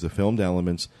that changed. The filmed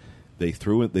elements, they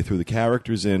threw the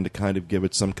characters in to kind of give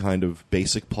it some kind of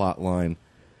basic plot line.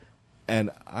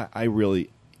 And I really,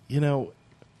 the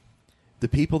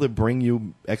people that bring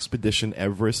you Expedition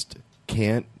Everest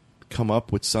can't come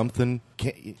up with something.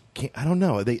 Can't I don't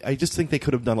know. I just think they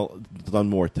could have done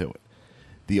more to it.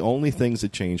 The only things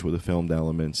that change were the filmed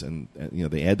elements, and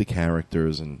they add the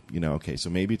characters, and okay, so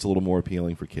maybe it's a little more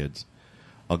appealing for kids.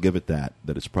 I'll give it that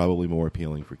it's probably more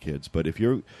appealing for kids. But if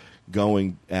you're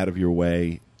going out of your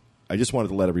way, I just wanted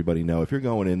to let everybody know, if you're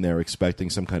going in there expecting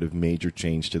some kind of major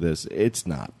change to this, it's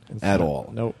not at all.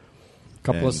 Nope.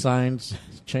 Couple of signs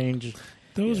change.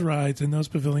 Those rides and those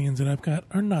pavilions in Epcot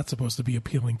are not supposed to be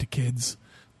appealing to kids.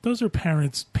 Those are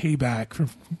parents' payback for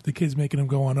the kids making them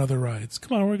go on other rides.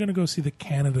 Come on, we're going to go see the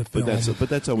Canada film. But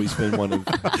that's always been one of.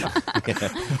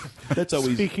 That's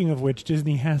always. Speaking of which,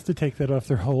 Disney has to take that off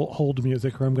their hold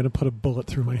music, or I'm going to put a bullet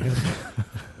through my head.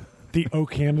 The "O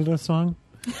Canada" song.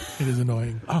 It is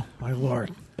annoying. Oh my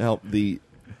Lord! Now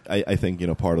I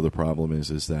think part of the problem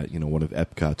is that one of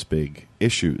Epcot's big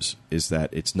issues is that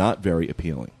it's not very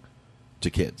appealing to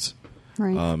kids,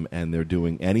 right? And they're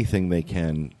doing anything they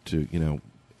can to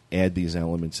add these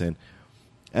elements in.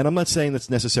 And I'm not saying that's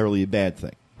necessarily a bad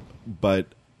thing, but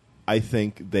I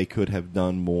think they could have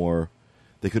done more.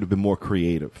 They could have been more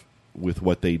creative with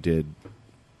what they did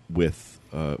with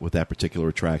that particular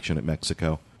attraction at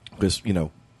Mexico. Because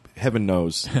heaven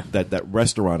knows that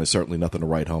restaurant is certainly nothing to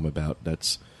write home about.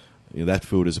 That's that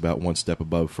food is about one step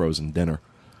above frozen dinner.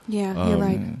 Yeah, you're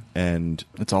right. And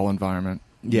it's all environment.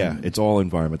 Yeah, it's all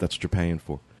environment. That's what you're paying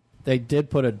for. They did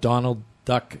put a Donald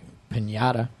Duck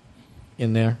piñata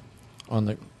in there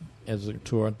as a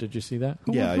tour. Did you see that?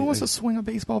 Who wants to swing a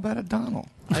baseball bat at Donald?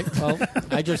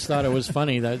 I just thought it was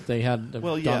funny that they had the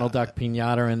Donald Duck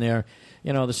piñata in there.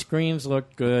 The screens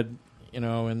looked good.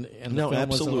 And the film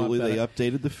absolutely, was a lot they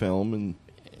updated the film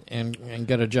and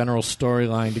get a general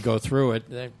storyline to go through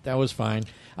it. That was fine.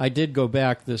 I did go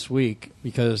back this week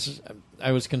because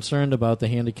I was concerned about the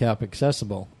handicap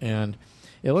accessible, and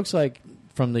it looks like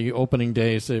from the opening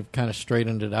days they've kind of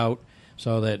straightened it out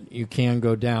so that you can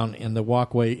go down, and the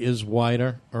walkway is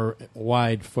wide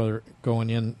for going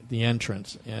in the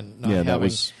entrance and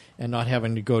not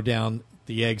having to go down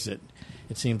the exit.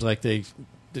 It seems like there's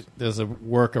a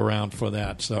workaround for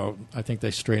that, so I think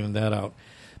they straightened that out.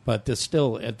 But there's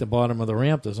still, at the bottom of the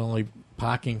ramp, there's only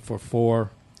parking for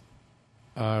 4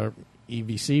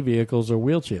 EVC vehicles or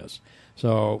wheelchairs.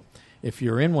 So if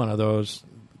you're in one of those,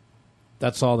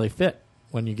 that's all they fit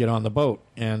when you get on the boat.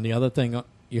 And the other thing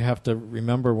you have to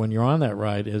remember when you're on that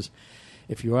ride is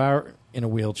if you are in a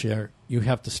wheelchair, you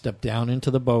have to step down into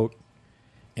the boat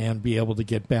and be able to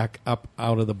get back up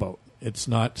out of the boat. It's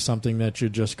not something that you're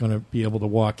just going to be able to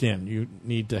walk in. You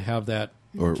need to have that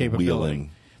or capability.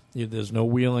 Wheeling. There's no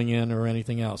wheeling in or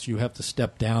anything else. You have to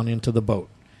step down into the boat,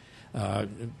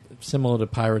 similar to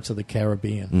Pirates of the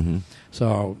Caribbean. Mm-hmm.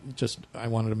 So I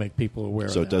wanted to make people aware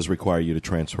of that. So it does require you to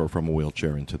transfer from a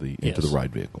wheelchair into the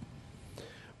ride vehicle.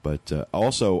 But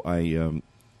also, I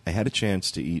had a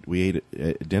chance to eat. We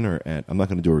ate dinner at. I'm not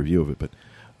going to do a review of it, but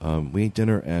we ate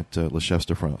dinner at Le Chef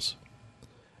de France,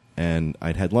 and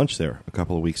I'd had lunch there a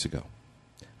couple of weeks ago.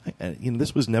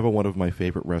 This was never one of my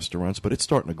favorite restaurants, but it's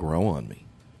starting to grow on me.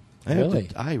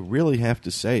 I really have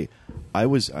to say, I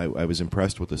was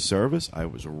impressed with the service. I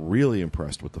was really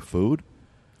impressed with the food.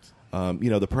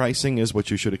 The pricing is what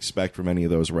you should expect from any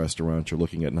of those restaurants. You're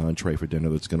looking at an entree for dinner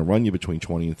that's going to run you between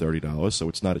 $20 and $30, so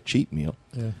it's not a cheap meal.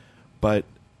 Yeah. But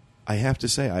I have to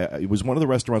say, it was one of the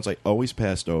restaurants I always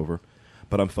passed over,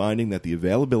 but I'm finding that the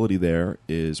availability there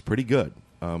is pretty good.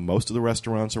 Most of the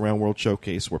restaurants around World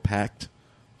Showcase were packed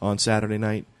on Saturday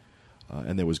night,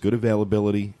 and there was good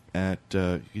availability at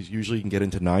usually you can get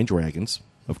into Nine Dragons,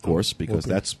 of course, because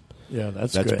that's Yeah,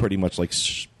 that's That's good. pretty much like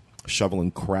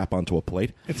shoveling crap onto a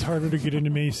plate. It's harder to get into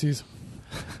Macy's.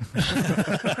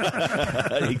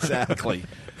 Exactly.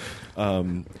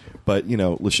 But,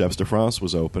 Le Chefs de France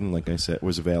was open, like I said,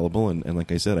 was available. And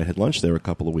like I said, I had lunch there a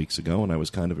couple of weeks ago, and I was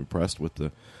kind of impressed with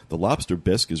the lobster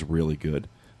bisque is really good.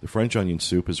 The French onion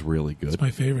soup is really good. It's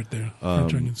my favorite there,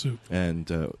 French onion soup. And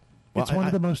It's one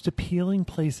of the most appealing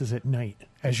places at night.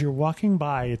 As you're walking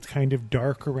by, it's kind of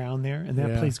dark around there, and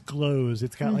that place glows.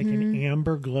 It's got like an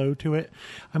amber glow to it.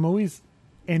 I'm always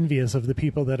envious of the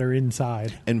people that are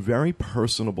inside. And very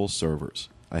personable servers.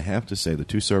 I have to say, the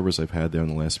two servers I've had there in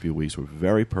the last few weeks were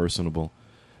very personable,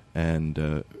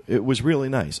 and it was really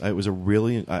nice. It was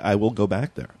I will go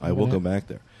back there. I will go back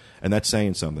there. And that's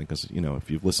saying something, because,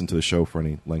 if you've listened to the show for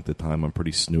any length of time, I'm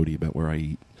pretty snooty about where I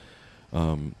eat.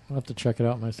 I'll have to check it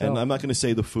out myself. And I'm not going to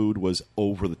say the food was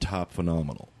over-the-top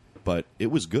phenomenal, but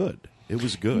it was good. It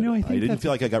was good. I didn't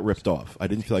feel like I got ripped off.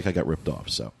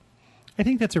 So I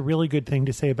think that's a really good thing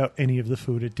to say about any of the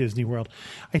food at Disney World.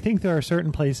 I think there are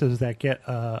certain places that get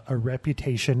a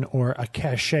reputation or a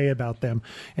cachet about them,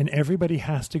 and everybody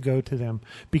has to go to them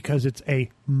because it's a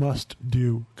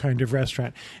must-do kind of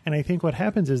restaurant. And I think what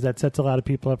happens is that sets a lot of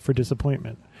people up for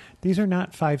disappointment. These are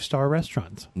not 5-star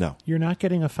restaurants. No. You're not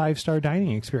getting a 5-star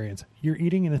dining experience. You're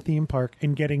eating in a theme park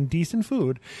and getting decent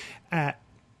food at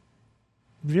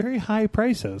very high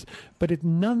prices, but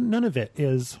none of it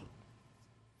is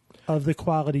of the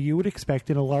quality you would expect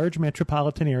in a large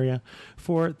metropolitan area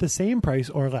for the same price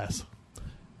or less.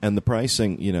 And the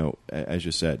pricing, as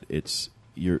you said, it's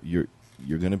you're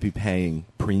going to be paying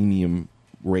premium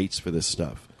rates for this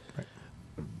stuff. Right.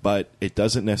 But it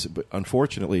doesn't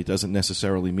unfortunately, it doesn't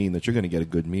necessarily mean that you're going to get a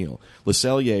good meal. Le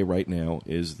Cellier right now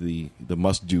is the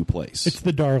must-do place. It's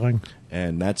the darling.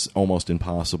 And that's almost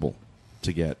impossible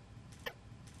to get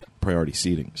priority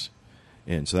seatings.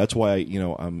 And so that's why,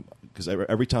 because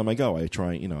every time I go, I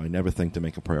try, I never think to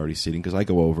make a priority seating because I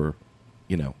go over,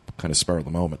 kind of spur of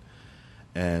the moment.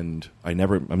 And I'm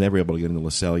never able to get into Le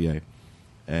Cellier.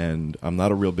 And I'm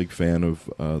not a real big fan of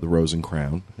the Rose and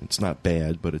Crown. It's not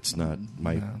bad, but it's not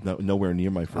nowhere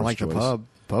near my first choice. I like the pub.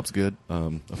 Pub's good.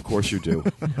 Of course you do,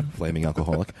 flaming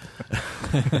alcoholic.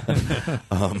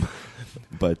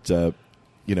 But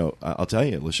I'll tell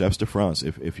you, Le Chefs de France.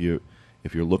 If you're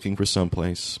looking for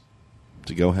someplace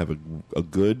to go have a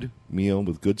good meal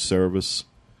with good service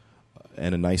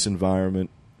and a nice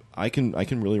environment, I can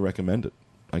really recommend it.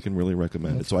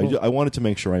 That's So cool. I wanted to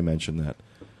make sure I mentioned that.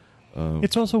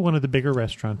 It's also one of the bigger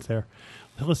restaurants there.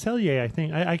 Le Cellier, I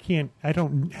think, I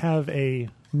don't have a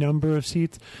number of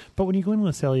seats, but when you go in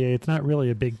Le Cellier, it's not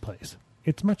really a big place.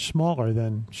 It's much smaller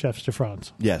than Chefs de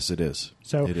France. Yes, it is.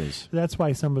 So it is. That's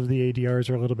why some of the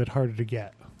ADRs are a little bit harder to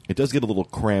get. It does get a little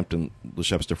cramped in Le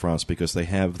Chefs de France because they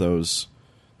have those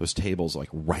tables like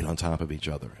right on top of each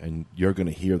other, and you're going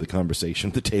to hear the conversation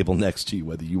at the table next to you,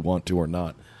 whether you want to or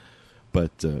not.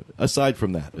 But aside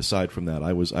from that,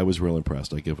 I was real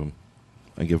impressed. I give them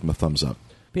a thumbs up.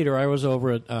 Peter, I was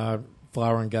over at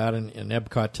Flower and Garden in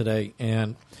Epcot today,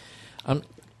 and I'm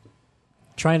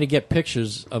trying to get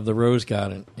pictures of the Rose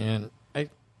Garden, and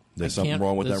There's something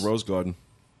wrong with that Rose Garden.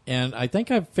 And I think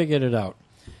I've figured it out.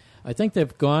 I think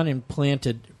they've gone and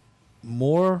planted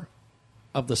more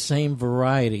of the same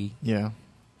variety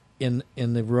in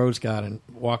the Rose Garden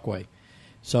walkway,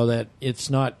 so that it's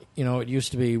not, it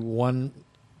used to be one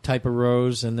type of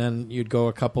rose, and then you'd go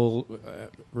a couple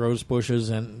rose bushes,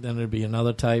 and then it'd be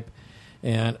another type.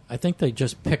 And I think they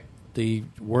just picked the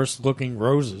worst-looking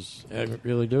roses. I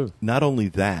really do. Not only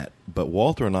that, but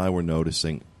Walter and I were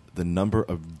noticing the number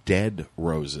of dead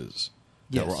roses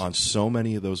that were on so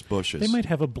many of those bushes. They might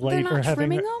have a blight They're not or having.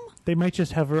 trimming them? They might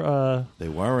just have They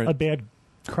weren't. a bad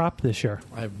crop this year.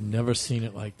 I've never seen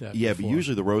it like that Yeah, before. but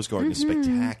usually the Rose Garden is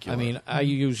spectacular. I mean, I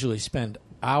usually spend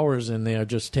hours in there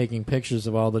just taking pictures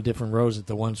of all the different roses,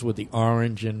 the ones with the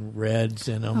orange and reds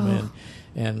in them,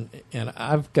 and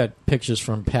I've got pictures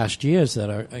from past years that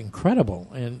are incredible,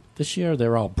 and this year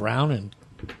they're all brown and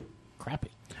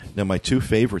crappy. Now, my two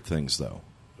favorite things, though,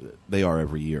 they are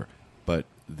every year, but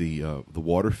the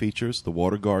water features, the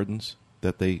water gardens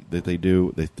that they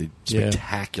do, they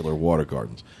spectacular water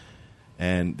gardens,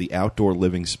 and the outdoor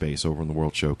living space over in the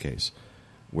World Showcase,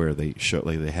 where they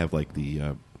have like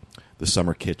the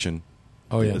summer kitchen.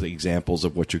 Oh yeah, the examples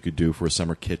of what you could do for a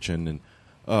summer kitchen, and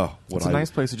it's a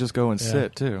nice place to just go and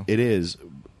sit too. It is,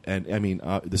 and I mean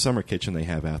the summer kitchen they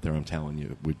have out there, I'm telling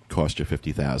you, would cost you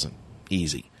 $50,000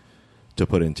 easy to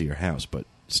put into your house, but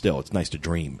still, it's nice to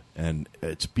dream, and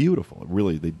it's beautiful.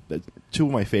 Really, two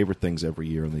of my favorite things every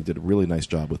year, and they did a really nice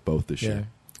job with both this year.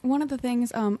 One of the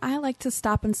things I like to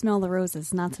stop and smell the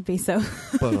roses, not to be so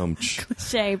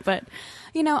cliche, but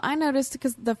I noticed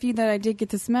because the few that I did get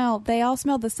to smell, they all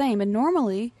smelled the same, and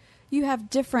normally you have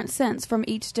different scents from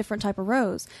each different type of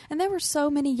rose, and there were so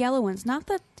many yellow ones. Not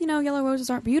that yellow roses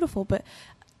aren't beautiful, but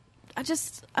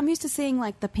I'm used to seeing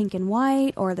like the pink and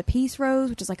white or the peace rose,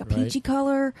 which is like a peachy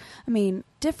color. I mean,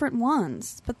 different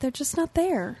ones, but they're just not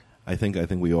there. I think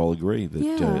we all agree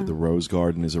that the Rose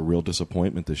Garden is a real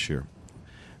disappointment this year.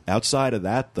 Outside of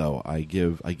that, though, I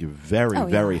give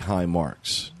very high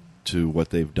marks to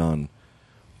what they've done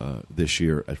this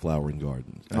year at Flowering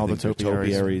Garden. All the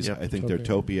topiaries. I think their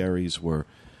topiaries were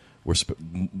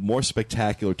more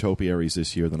spectacular topiaries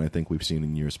this year than I think we've seen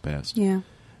in years past. Yeah,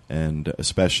 and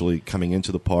especially coming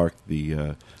into the park,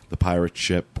 the pirate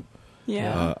ship.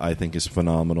 Yeah, I think is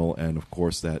phenomenal, and of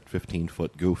course that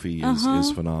 15-foot Goofy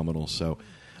is phenomenal. So,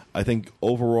 I think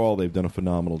overall they've done a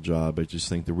phenomenal job. I just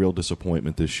think the real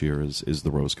disappointment this year is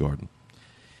the Rose Garden.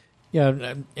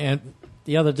 Yeah, and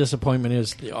the other disappointment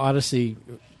is the Odyssey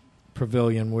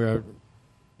Pavilion, where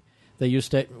they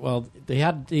used to. Well, they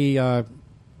had the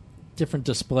different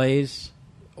displays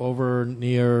over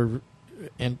near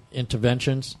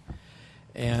interventions.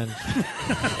 And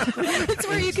that's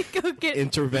where you could go get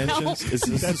interventions. This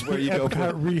is where you go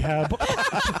for rehab.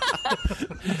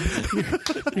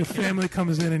 Your family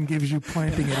comes in and gives you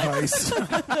planting advice.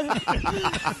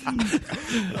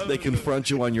 They confront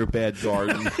you on your bad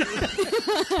garden.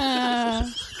 I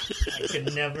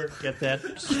can never get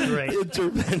that straight.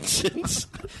 Interventions.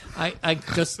 I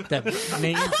just that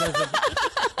name doesn't.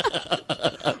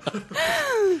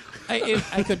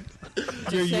 I could.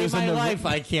 To save my life,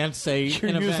 I can't say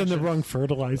you're using the wrong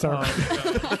fertilizer.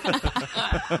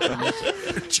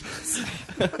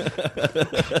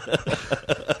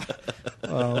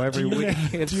 Every week.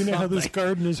 Do you know how this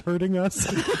garden is hurting us?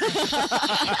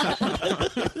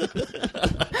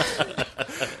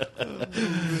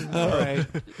 All right.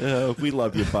 We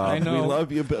love you, Bob. I know. We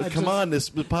love you. But come on, this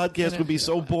podcast would be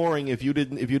so boring if you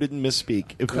didn't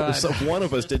misspeak. If one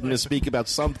of us didn't misspeak about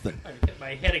something. I hit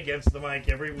my head against the mic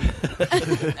every week.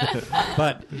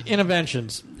 But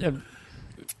interventions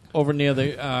over near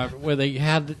the where they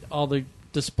had all the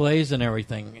displays and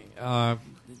everything.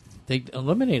 They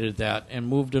eliminated that and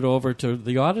moved it over to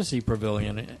the Odyssey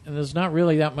Pavilion, and there's not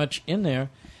really that much in there.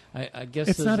 I guess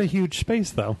it's not a huge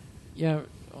space, though. Yeah.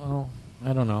 Well,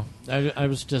 I don't know. I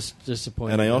was just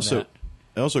disappointed. And I in also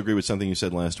that. agree with something you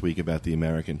said last week about the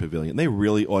American Pavilion. They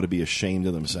really ought to be ashamed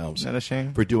of themselves. Is that a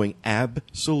shame? For doing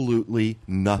absolutely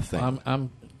nothing.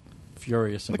 I'm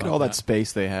furious Look about at all that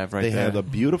space they have right there. They there. have a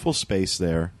beautiful space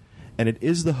there, and it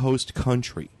is the host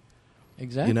country.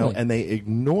 Exactly. And they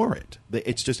ignore it.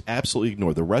 It's just absolutely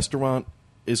ignored. The restaurant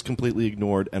is completely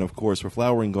ignored, and of course, for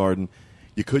Flowering Garden,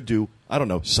 you could do, I don't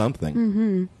know, something.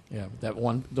 Mm-hmm. Yeah,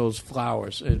 those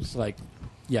flowers. It's like,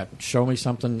 show me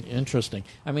something interesting.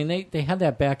 I mean, they had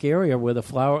that back area where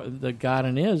the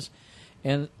garden is,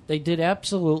 and they did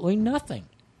absolutely nothing.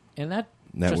 And that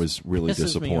was really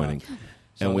disappointing.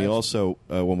 And we also,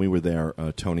 when we were there,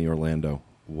 Tony Orlando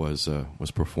was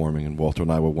performing, and Walter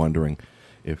and I were wondering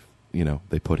if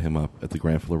they put him up at the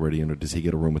Grand Floridian, or does he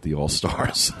get a room at the All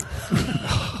Stars?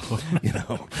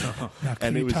 Knock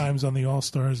 3 times on the All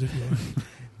Stars if you want.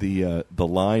 The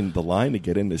line to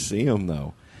get in to see him,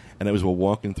 though. And as we're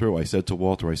walking through, I said to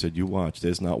Walter, I said, you watch,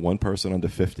 there's not one person under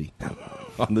 50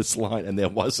 on this line, and there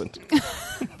wasn't.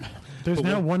 There's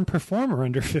now one performer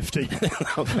under 50.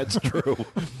 No, that's true.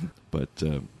 But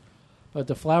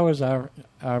the flowers are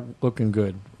looking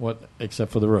good,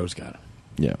 except for the rose garden.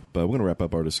 Yeah, but we're going to wrap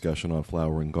up our discussion on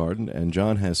Flowering Garden, and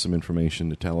John has some information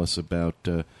to tell us about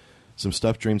some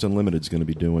stuff Dreams Unlimited is going to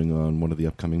be doing on one of the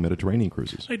upcoming Mediterranean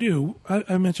cruises. I do.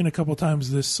 I mentioned a couple of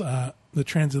times this the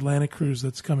transatlantic cruise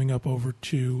that's coming up over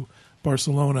to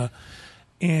Barcelona,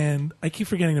 and I keep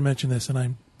forgetting to mention this, and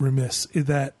I'm remiss, is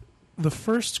that the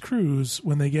first cruise,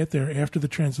 when they get there after the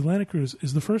transatlantic cruise,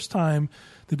 is the first time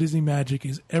the Disney Magic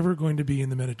is ever going to be in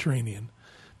the Mediterranean.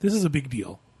 This is a big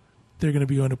deal. They're going to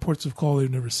be going to ports of call they've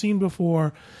never seen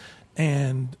before,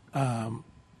 and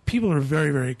people are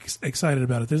very, very excited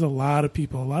about it. There's a lot of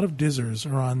people, a lot of Dizzers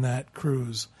are on that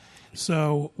cruise.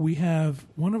 So we have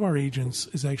one of our agents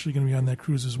is actually going to be on that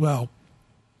cruise as well,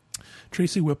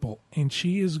 Tracy Whipple, and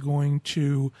she is going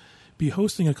to be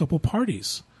hosting a couple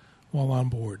parties while on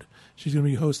board. She's going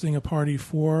to be hosting a party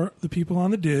for the people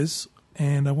on the Diz,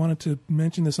 and I wanted to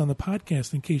mention this on the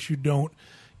podcast in case you don't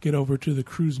get over to the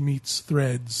Cruise Meets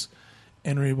threads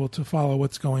and are able to follow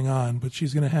what's going on. But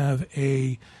she's going to have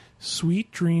a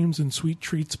Sweet Dreams and Sweet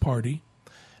Treats party,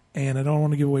 and I don't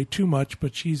want to give away too much,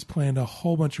 but she's planned a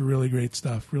whole bunch of really great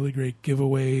stuff, really great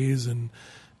giveaways and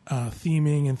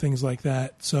theming and things like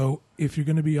that. So if you're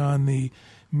going to be on the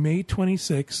May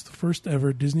 26th, first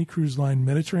ever Disney Cruise Line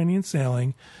Mediterranean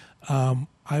sailing,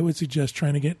 I would suggest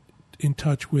trying to get in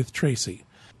touch with Tracy.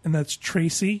 And that's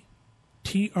Tracy,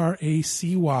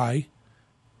 Tracy,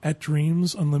 at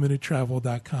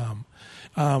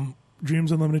dreamsunlimitedtravel.com.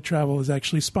 Dreams Unlimited Travel is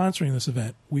actually sponsoring this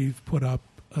event. We've put up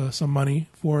some money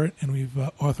for it, and we've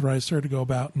authorized her to go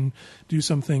about and do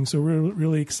some things. So we're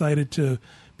really excited to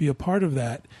be a part of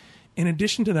that. In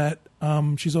addition to that,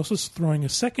 she's also throwing a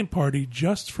second party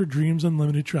just for Dreams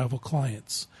Unlimited Travel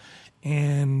clients.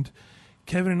 And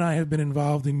Kevin and I have been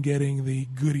involved in getting the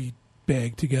goodie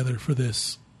bag together for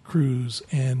this cruise,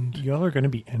 and y'all are going to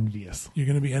be envious. You're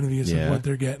going to be envious of what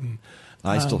they're getting.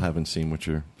 I still haven't seen what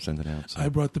you're sending out. So. I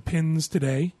brought the pins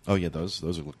today. Oh yeah, those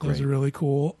look great. Those are really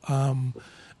cool.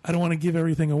 I don't want to give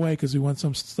everything away because we want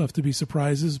some stuff to be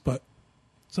surprises, but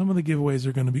some of the giveaways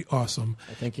are going to be awesome.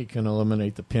 I think you can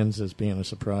eliminate the pins as being a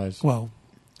surprise. Well,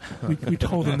 we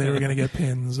told them they were going to get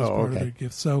pins as part of their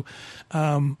gift. So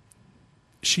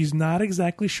she's not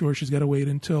exactly sure. She's got to wait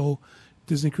until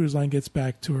Disney Cruise Line gets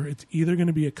back to her. It's either going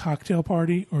to be a cocktail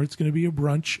party or it's going to be a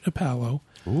brunch at Palo.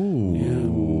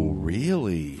 Ooh,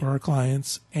 really? For our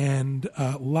clients. And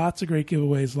lots of great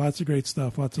giveaways, lots of great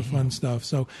stuff, lots of fun stuff.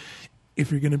 So if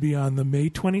you're going to be on the May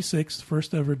 26th,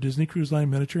 first ever Disney Cruise Line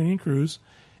Mediterranean Cruise,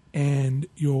 and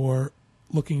you're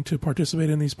looking to participate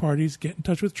in these parties, get in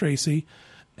touch with Tracy.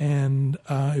 And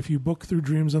if you book through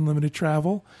Dreams Unlimited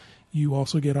Travel, you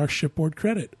also get our shipboard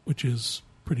credit, which is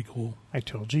pretty cool. I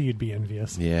told you you'd be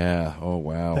envious. Yeah. Oh,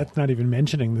 wow. That's not even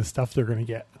mentioning the stuff they're going to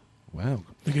get. Wow.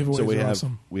 The giveaways are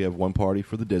awesome. We have one party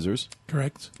for the Dizzers.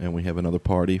 Correct. And we have another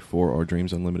party for our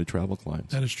Dreams Unlimited Travel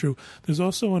clients. That is true. There's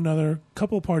also another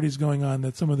couple parties going on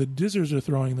that some of the Dizzers are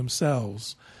throwing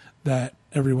themselves that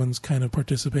everyone's kind of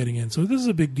participating in. So this is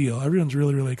a big deal. Everyone's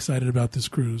really, really excited about this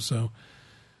cruise. So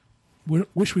we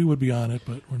wish we would be on it,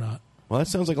 but we're not. Well, that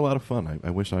sounds like a lot of fun. I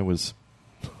wish I was,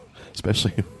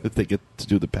 especially if they get to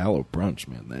do the Palo brunch,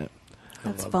 man.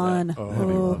 That's fun. That'd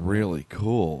be really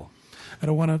cool. I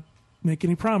don't want to make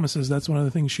any promises. That's one of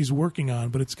the things she's working on,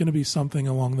 but it's going to be something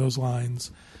along those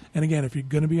lines. And again, if you're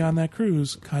going to be on that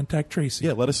cruise, contact Tracy.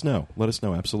 Yeah, let us know. Let us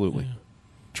know, absolutely. Yeah.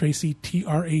 Tracy,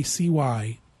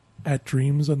 Tracy, at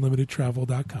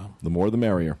dreamsunlimitedtravel.com. The more the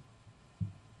merrier.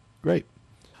 Great.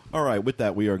 All right, with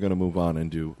that, we are going to move on and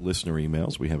do listener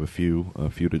emails. We have a few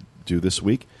to do this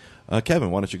week.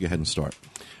 Kevin, why don't you go ahead and start?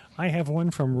 I have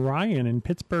one from Ryan in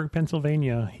Pittsburgh,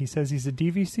 Pennsylvania. He says he's a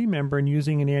DVC member and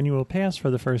using an annual pass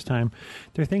for the first time.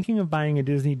 They're thinking of buying a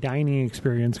Disney dining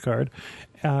experience card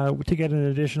to get an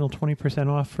additional 20%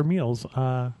 off for meals.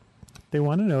 They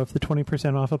want to know if the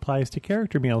 20% off applies to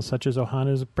character meals, such as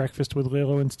Ohana's Breakfast with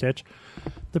Lilo and Stitch,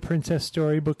 the Princess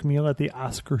Storybook meal at the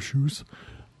Oscar Shoes,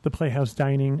 the Playhouse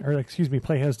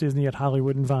Disney at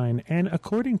Hollywood and Vine. And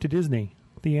according to Disney,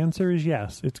 the answer is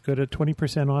yes. It's good at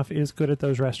 20% off, is good at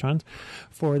those restaurants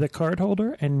for the card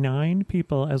holder and 9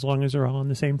 people as long as they're all on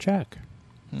the same check.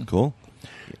 Cool.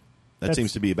 That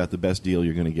seems to be about the best deal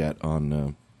you're going to get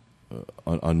on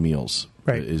meals.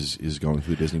 Right. Is going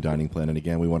through the Disney dining plan. And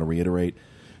again, we want to reiterate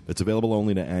that's available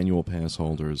only to annual pass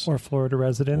holders. Or Florida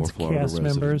residents, cast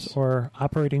members, or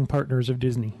operating partners of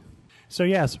Disney. So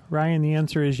yes, Ryan, the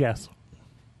answer is yes.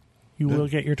 You will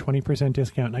get your 20%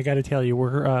 discount. And I got to tell you,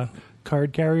 we're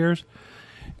card carriers.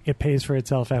 It pays for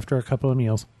itself after a couple of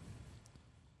meals.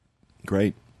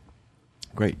 Great.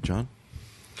 John?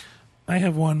 I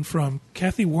have one from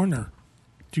Kathy Warner.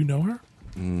 Do you know her?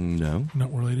 No.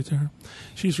 Not related to her.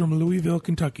 She's from Louisville,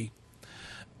 Kentucky.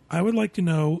 I would like to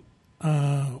know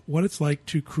what it's like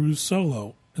to cruise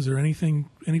solo. Is there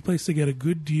any place to get a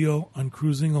good deal on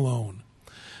cruising alone?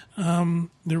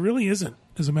 There really isn't.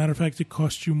 As a matter of fact, it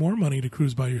costs you more money to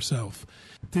cruise by yourself.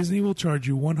 Disney will charge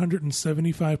you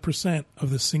 175% of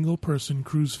the single-person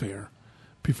cruise fare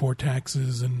before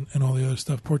taxes and all the other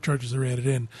stuff. Port charges are added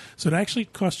in. So it actually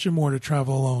costs you more to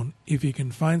travel alone. If you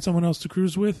can find someone else to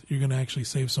cruise with, you're going to actually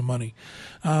save some money.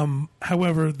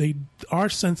 However, they are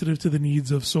sensitive to the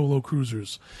needs of solo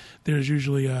cruisers. There's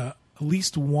usually at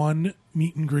least one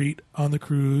meet and greet on the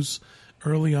cruise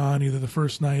early on, either the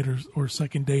first night or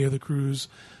second day of the cruise.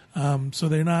 So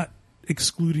they're not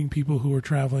excluding people who are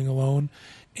traveling alone.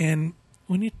 And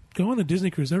when you go on the Disney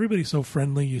cruise, everybody's so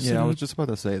friendly. I was just about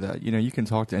to say that. You can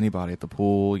talk to anybody at the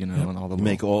pool, and all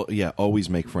the always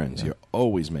make friends. Yeah. You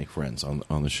always make friends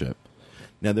on the ship.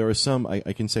 Now there are some.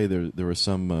 I can say there are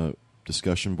some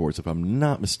discussion boards. If I'm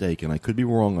not mistaken, I could be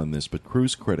wrong on this, but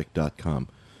CruiseCritic.com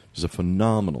is a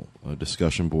phenomenal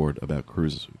discussion board about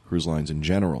cruise lines in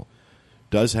general.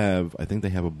 I think they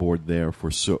have a board there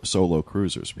for solo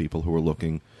cruisers, people who are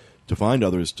looking to find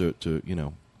others to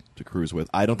cruise with.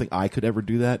 I don't think I could ever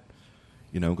do that.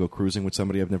 Go cruising with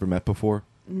somebody I've never met before.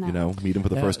 No. Meet them for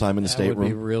the first time in the stateroom. That would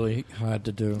be really hard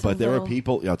to do. But there are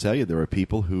people. I'll tell you, there are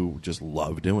people who just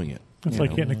love doing it. It's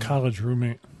like getting a college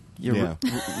roommate. Yeah.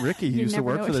 Ricky, who used to never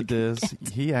work know for what the you can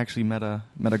Diz, he actually met a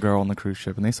girl on the cruise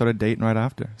ship, and they started dating right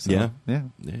after. So, Yeah. Yeah.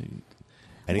 Anything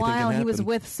While can he was happen.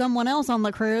 with someone else on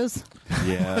the cruise.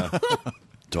 Yeah.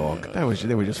 Dog.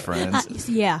 They were just friends.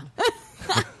 Yeah.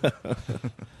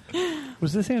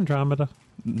 Was this Andromeda?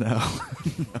 No.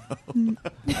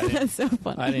 That's so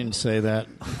funny. I didn't say that.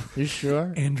 You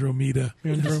sure? Andromeda.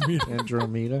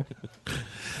 Andromeda.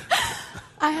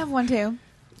 I have one too.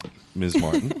 Ms.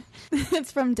 Martin.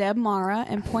 It's from Deb Mara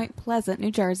in Point Pleasant,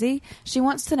 New Jersey. She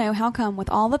wants to know how come with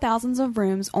all the thousands of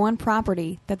rooms on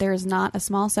property that there is not a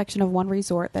small section of one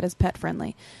resort that is pet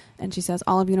friendly. And she says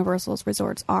all of Universal's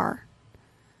resorts are.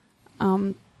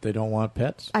 They don't want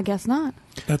pets? I guess not.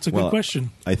 That's a good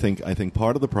question. I think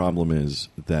part of the problem is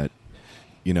that,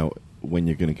 when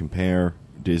you're going to compare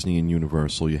Disney and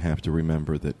Universal, you have to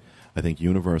remember that I think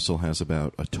Universal has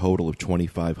about a total of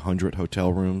 2,500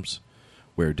 hotel rooms,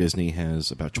 where Disney has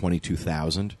about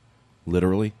 22,000,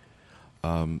 literally.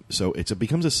 So it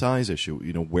becomes a size issue.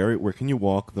 Where can you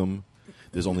walk them?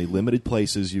 There's only limited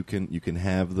places you can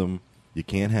have them. You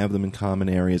can't have them in common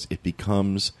areas.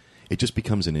 It just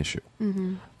becomes an issue.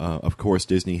 Mm-hmm. Of course,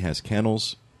 Disney has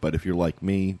kennels, but if you're like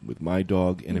me with my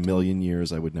dog, in a million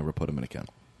years, I would never put him in a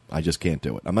kennel. I just can't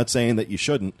do it. I'm not saying that you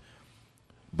shouldn't,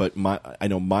 but I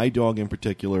know my dog in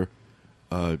particular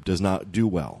does not do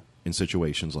well in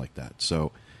situations like that.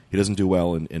 So he doesn't do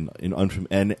well in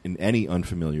any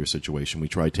unfamiliar situation. We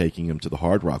tried taking him to the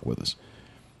Hard Rock with us,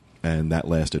 and that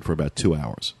lasted for about 2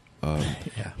 hours.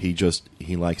 Yeah.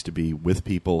 He likes to be with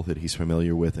people that he's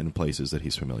familiar with and places that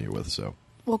he's familiar with. So,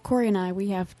 Well, Corey and I, we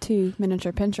have 2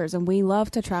 miniature pinchers, and we love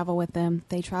to travel with them.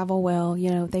 They travel well.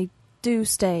 They do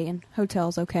stay in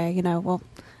hotels okay. Well,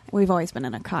 we've always been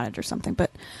in a cottage or something.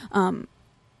 But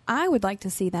I would like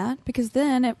to see that because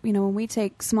then, when we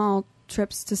take small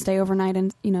trips to stay overnight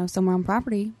and, somewhere on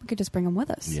property, we could just bring them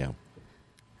with us. yeah.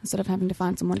 Instead of having to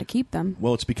find someone to keep them.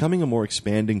 Well, it's becoming a more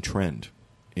expanding trend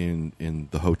in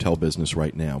the hotel business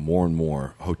right now. More and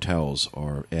more hotels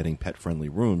are adding pet-friendly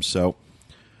rooms. So,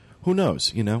 who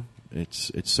knows?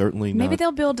 It's certainly Maybe not.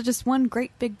 they'll build just one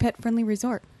great big pet-friendly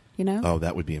resort. Oh,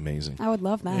 that would be amazing. I would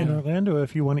love that. In Orlando,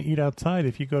 if you want to eat outside,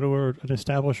 if you go to an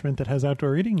establishment that has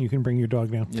outdoor eating, you can bring your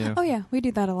dog down. Yeah. Oh yeah, we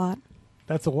do that a lot.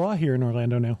 That's a law here in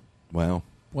Orlando now. Wow.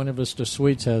 Buena Vista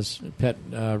Suites has pet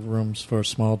rooms for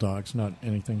small dogs, not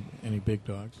any big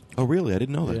dogs. Oh, really? I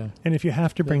didn't know that. Yeah. And if you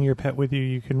have to bring your pet with you,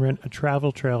 you can rent a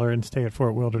travel trailer and stay at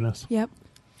Fort Wilderness. Yep.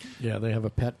 Yeah, they have a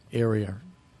pet area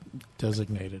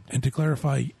designated. And to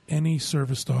clarify, any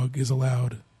service dog is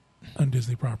allowed on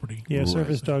Disney property. Yeah, Right.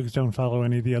 service dogs don't follow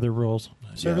any of the other rules.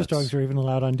 Service it's- dogs are even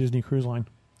allowed on Disney Cruise Line.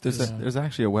 There's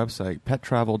actually a website,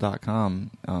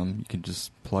 pettravel.com. You can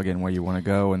just plug in where you want to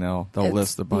go, and they'll It's-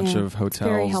 list a bunch yeah, of it's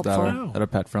very hotels that helpful. are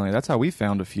pet friendly. That's how we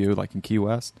found a few, like in Key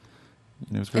West.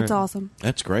 It was great. It's awesome.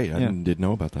 That's great. I Yeah. didn't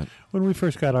know about that. When we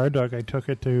first got our dog, I took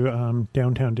it to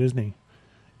downtown Disney,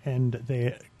 and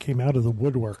they came out of the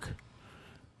woodwork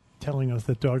telling us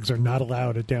that dogs are not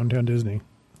allowed at downtown Disney.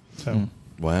 So Mm.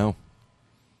 Wow.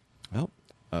 Well,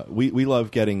 we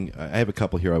love getting. I have a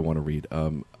couple here I want to read.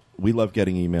 We love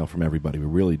getting email from everybody. We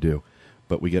really do.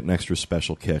 But we get an extra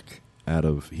special kick out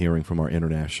of hearing from our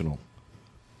international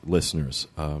listeners.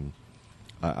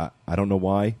 I don't know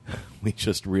why. We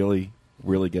just really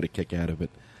get a kick out of it.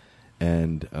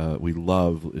 And we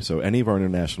love... So any of our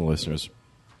international listeners,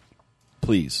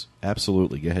 please,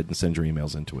 absolutely, go ahead and send your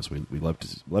emails in to us. We love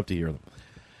to hear them.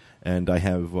 And I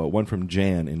have one from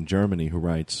Jan in Germany who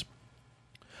writes,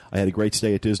 I had a great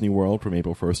stay at Disney World from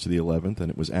April 1st to the 11th, and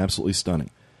it was absolutely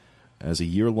stunning. As a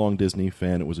year-long Disney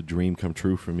fan, it was a dream come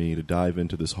true for me to dive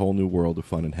into this whole new world of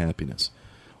fun and happiness.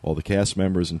 All the cast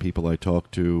members and people I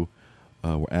talked to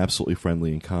were absolutely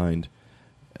friendly and kind,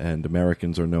 and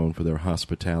Americans are known for their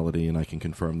hospitality, and I can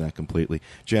confirm that completely.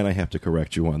 Jan, I have to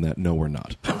correct you on that. No, we're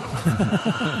not.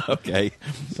 Okay?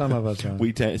 Some of us are.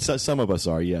 Some of us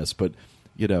are, yes, but,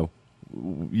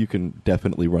 you can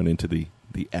definitely run into the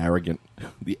arrogant...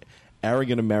 The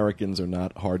arrogant Americans are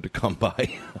not hard to come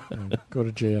by. Go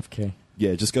to JFK.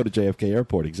 Yeah, just go to JFK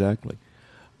Airport, exactly.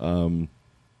 And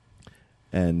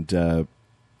Jan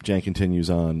continues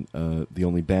on, the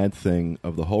only bad thing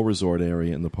of the whole resort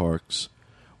area and the parks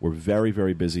were very,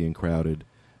 very busy and crowded,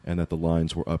 and that the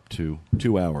lines were up to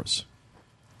 2 hours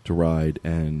to ride,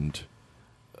 and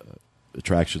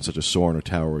attractions such as Soarin' or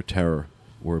Tower of Terror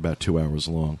were about 2 hours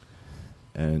long.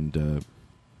 And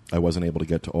I wasn't able to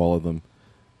get to all of them.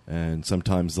 And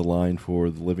sometimes the line for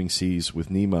the living seas with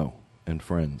Nemo and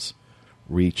friends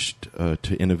reached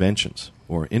to interventions,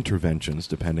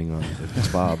 depending on if it's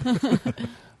Bob.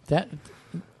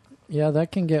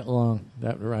 That can get long,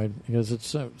 that ride, because it's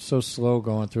so slow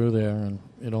going through there, and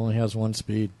it only has one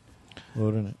speed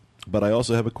loading it. But I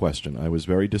also have a question. I was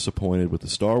very disappointed with the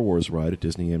Star Wars ride at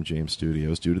Disney MGM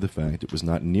Studios due to the fact it was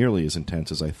not nearly as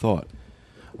intense as I thought.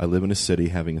 I live in a city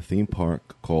having a theme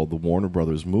park called the Warner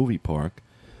Brothers Movie Park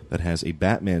that has a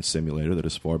Batman simulator that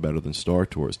is far better than Star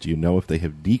Tours. Do you know if they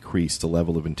have decreased the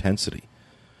level of intensity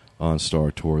on Star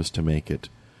Tours to make it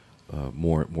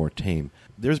more tame?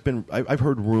 I've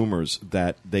heard rumors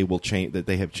that they will change, that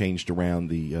they have changed around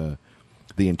the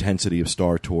intensity of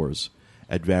Star Tours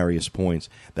at various points.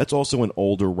 That's also an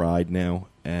older ride now,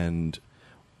 and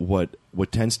what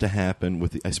tends to happen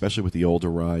especially with the older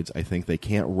rides, I think they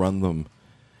can't run them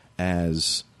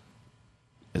as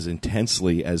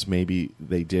intensely as maybe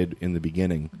they did in the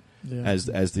beginning. Yeah. As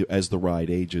the ride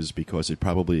ages, because it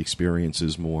probably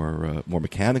experiences more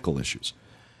mechanical issues.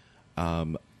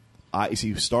 I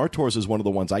see Star Tours is one of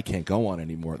the ones I can't go on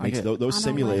anymore. Those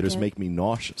simulators make me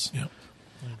nauseous. Yeah.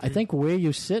 I think where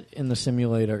you sit in the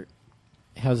simulator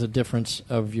has a difference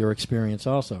of your experience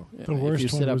also. The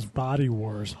worst one was Body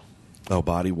Wars. Oh,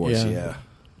 Body Wars, yeah.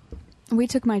 We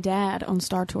took my dad on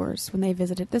Star Tours when they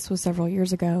visited. This was several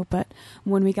years ago, but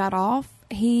when we got off,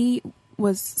 he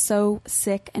was so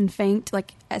sick and faint.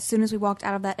 Like, as soon as we walked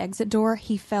out of that exit door,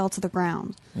 he fell to the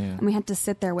ground. Yeah. And we had to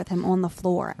sit there with him on the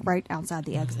floor right outside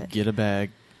the exit. Get a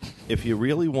bag. If you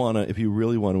really want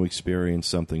to experience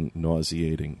something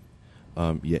nauseating,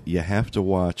 you have to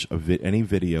watch any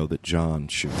video that John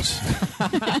shoots.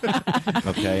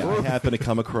 Okay, I happen to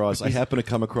come across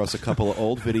a couple of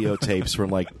old videotapes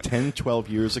from like 10, 12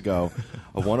 years ago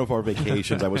of one of our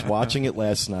vacations. I was watching it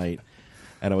last night,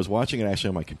 and I was watching it actually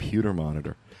on my computer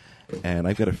monitor. And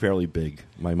I've got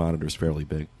my monitor's fairly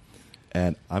big,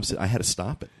 and I had to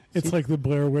stop it. It's like the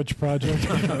Blair Witch Project.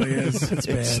 Oh, yes, it's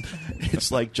bad.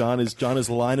 It's like John is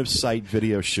line of sight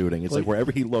video shooting. It's like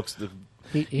wherever he looks.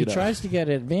 He tries to get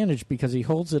an advantage because he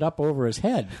holds it up over his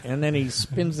head, and then he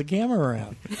spins the camera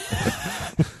around.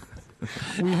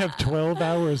 We have 12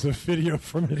 hours of video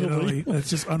from Italy. That's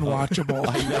just unwatchable.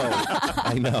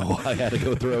 I know. I had to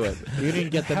go through it. You didn't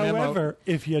get the memo. However,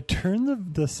 if you turn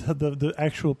the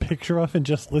actual picture off and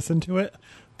just listen to it,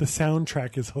 the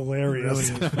soundtrack is hilarious.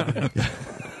 It really is.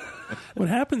 What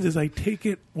happens is I take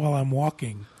it while I'm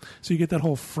walking, so you get that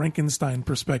whole Frankenstein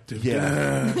perspective.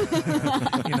 Yeah.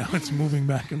 It's moving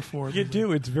back and forth. You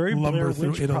do. It's very Blair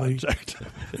Witch Project.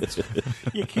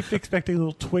 You keep expecting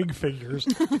little twig figures.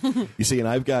 You see, and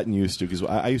I've gotten used to, because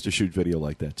I used to shoot video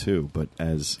like that too, but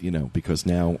because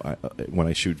now when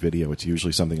I shoot video, it's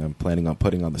usually something I'm planning on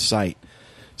putting on the site.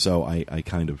 So I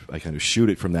kind of shoot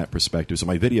it from that perspective. So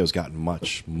my video's gotten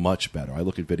much, much better. I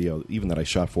look at video even that I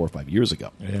shot 4 or 5 years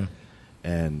ago. Yeah.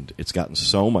 And it's gotten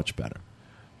so much better.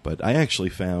 But I actually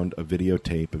found a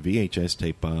videotape, a VHS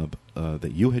tape, Bob,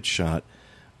 that you had shot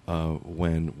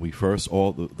when we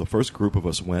the first group of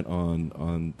us went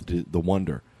on the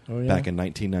Wonder back in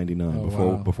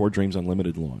 1999 before Dreams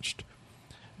Unlimited launched.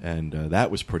 And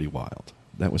that was pretty wild.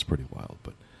 But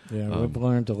we've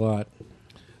learned a lot.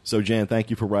 So, Jan, thank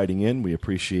you for writing in. We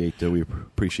appreciate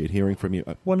hearing from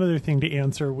you. One other thing to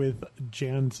answer with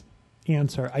Jan's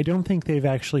answer, I don't think they've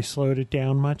actually slowed it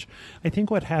down much. I think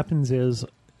what happens is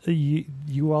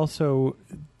you also,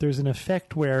 there's an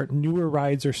effect where newer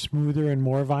rides are smoother and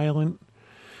more violent.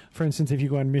 For instance, if you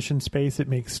go on Mission Space, it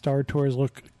makes Star Tours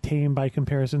look tame by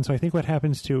comparison. So I think what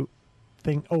happens to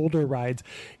older rides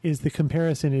is the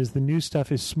comparison is the new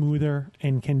stuff is smoother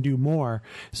and can do more.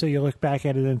 So you look back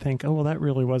at it and think, oh, well, that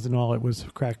really wasn't all it was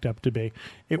cracked up to be.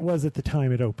 It was at the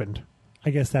time it opened.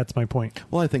 I guess that's my point.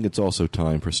 Well, I think it's also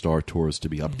time for Star Tours to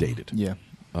be updated. Yeah.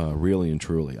 Really and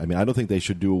truly. I mean, I don't think they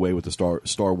should do away with the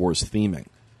Star Wars theming,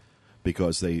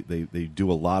 because they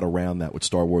do a lot around that with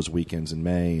Star Wars weekends in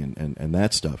May and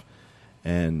that stuff.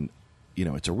 And,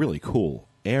 it's a really cool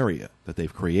area that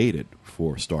they've created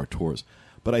for Star Tours.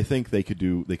 But I think they could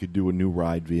do a new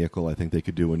ride vehicle. I think they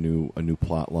could do a new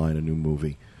plot line, a new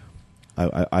movie.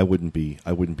 I wouldn't be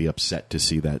upset to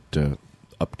see that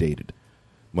updated,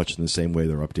 much in the same way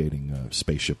they're updating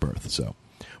Spaceship Earth. So,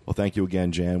 well, thank you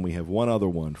again, Jan. We have one other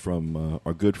one from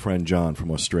our good friend John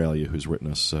from Australia, who's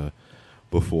written us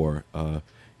before.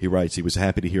 He writes, he was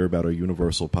happy to hear about our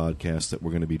Universal podcast that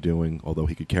we're going to be doing, although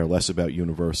he could care less about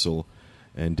Universal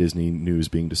and Disney news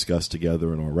being discussed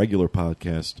together in our regular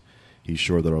podcast. He's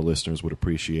sure that our listeners would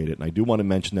appreciate it. And I do want to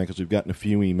mention that because we've gotten a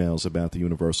few emails about the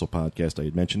Universal podcast. I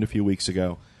had mentioned a few weeks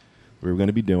ago we were going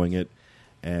to be doing it,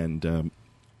 and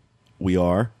we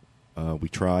are. We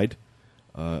tried,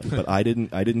 but I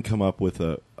didn't come up with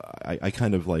a. I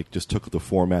kind of like just took the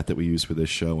format that we use for this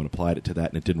show and applied it to that,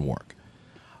 and it didn't work.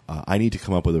 I need to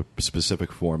come up with a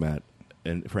specific format.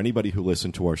 And for anybody who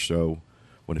listened to our show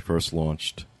when it first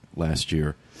launched last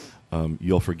year,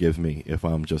 you'll forgive me if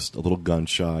I'm just a little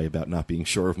gun-shy about not being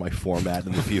sure of my format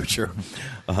in the future.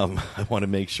 I want to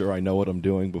make sure I know what I'm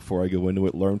doing before I go into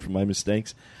it, learn from my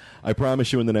mistakes. I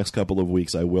promise you in the next couple of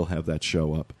weeks I will have that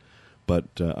show up. But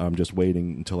I'm just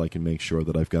waiting until I can make sure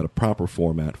that I've got a proper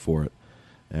format for it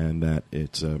and that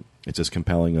it's as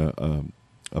compelling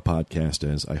a podcast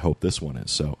as I hope this one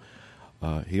is. So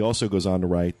he also goes on to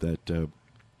write that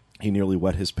he nearly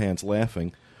wet his pants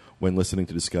laughing when listening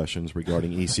to discussions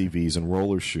regarding ECVs and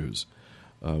roller shoes.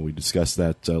 We discussed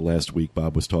that last week.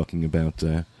 Bob was talking about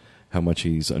how much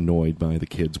he's annoyed by the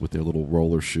kids with their little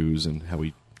roller shoes and how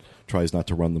he tries not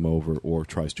to run them over or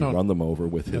tries to run them over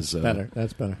with his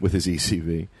That's better. with his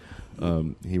ECV.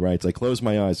 He writes, I closed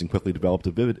my eyes and quickly developed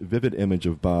a vivid image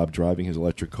of Bob driving his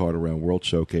electric cart around World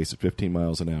Showcase at 15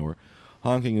 miles an hour,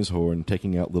 honking his horn,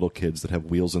 taking out little kids that have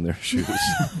wheels in their shoes.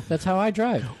 That's how I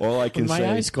drive. All I can with my say,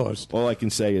 eyes closed. All I can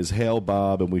say is, hail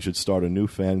Bob, and we should start a new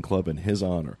fan club in his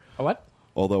honor. A what?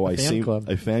 Although A fan club.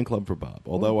 a fan club for Bob.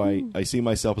 Although I see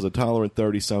myself as a tolerant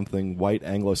 30-something white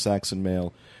Anglo-Saxon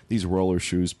male, these roller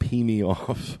shoes pee me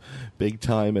off big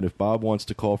time. And if Bob wants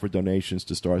to call for donations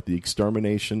to start the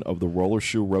extermination of the Roller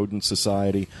Shoe Rodent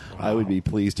Society, I would be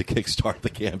pleased to kickstart the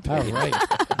campaign. All right.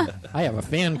 I have a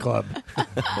fan club.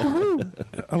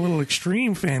 A little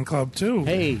extreme fan club too.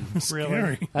 Hey,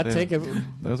 Scary. I take it.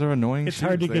 Those are annoying. It's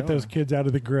hard to shoes, get they those are. kids out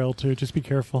of the grill too. Just be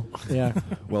careful. Yeah.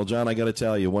 Well, John, I got to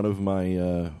tell you, one of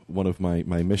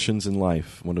my missions in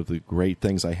life, one of the great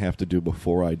things I have to do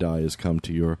before I die, is come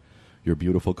to your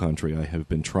beautiful country. I have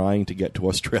been trying to get to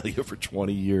Australia for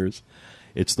 20 years.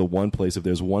 It's the one place. If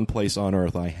there's one place on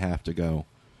earth I have to go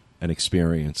and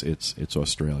experience, it's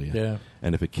Australia. Yeah.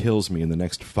 And if it kills me in the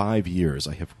next 5 years,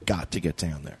 I have got to get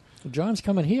down there. John's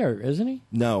coming here, isn't he?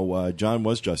 No, John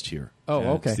was just here.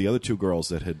 Oh, It's okay. the other two girls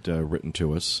that had written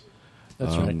to us.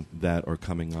 That's right. That are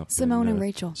coming up. Simone in, and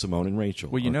Rachel. Simone and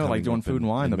Rachel. Well, you are know, like coming doing up Food and in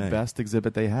Wine, the May. best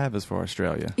exhibit they have is for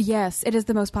Australia. Yes, it is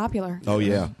the most popular. Oh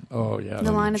yeah. Oh, yeah.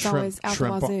 The line is Shrimp- always out the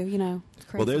shrimp- wazoo, you know. It's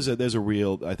crazy. Well, there's a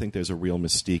real. I think there's a real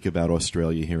mystique about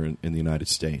Australia here in the United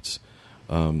States.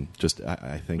 I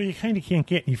think. But you kind of can't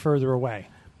get any further away.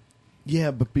 Yeah,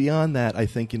 but beyond that, I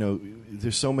think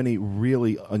there's so many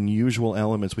really unusual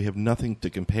elements. We have nothing to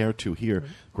compare to here.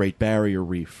 Great Barrier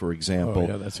Reef, for example. Oh,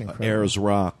 yeah, that's incredible. Ayers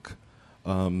Rock.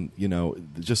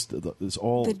 It's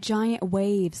all. The giant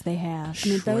waves they have. I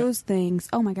mean, those things.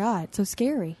 Oh my God, so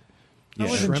scary. Yeah. I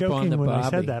wasn't Shrimp on joking the when I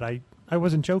barbie. said that. I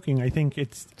wasn't joking. I think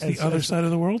it's The other side of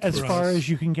the world. as for far us. as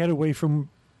you can get away from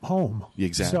home.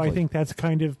 Exactly. So I think that's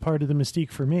kind of part of the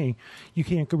mystique for me. You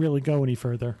can't really go any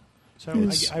further. So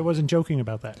I wasn't joking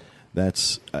about that.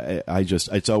 That's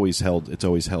it's always held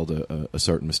a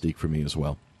certain mystique for me as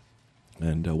well.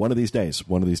 And one of these days,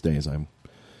 I'm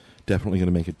definitely going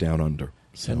to make it down under.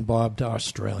 Send Bob to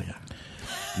Australia.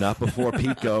 Not before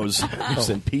Pete goes.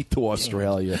 Send Pete to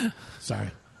Australia. Sorry.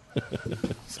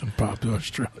 Send Bob to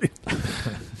Australia.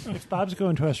 If Bob's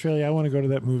going to Australia, I want to go to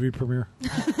that movie premiere.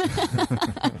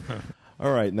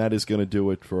 All right, and that is going to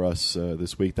do it for us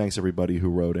this week. Thanks, everybody who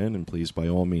wrote in, and please, by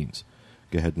all means,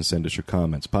 go ahead and send us your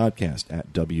comments. Podcast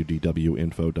at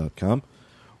wdwinfo.com,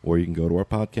 or you can go to our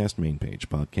podcast main page,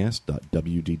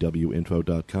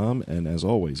 podcast.wdwinfo.com, and as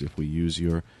always, if we use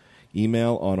your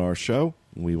email on our show,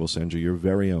 we will send you your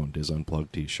very own Diz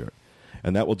Unplugged t-shirt.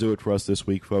 And that will do it for us this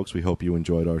week, folks. We hope you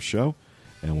enjoyed our show,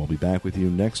 and we'll be back with you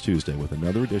next Tuesday with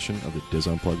another edition of the Diz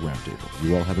Unplugged Roundtable.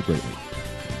 You all have a great week.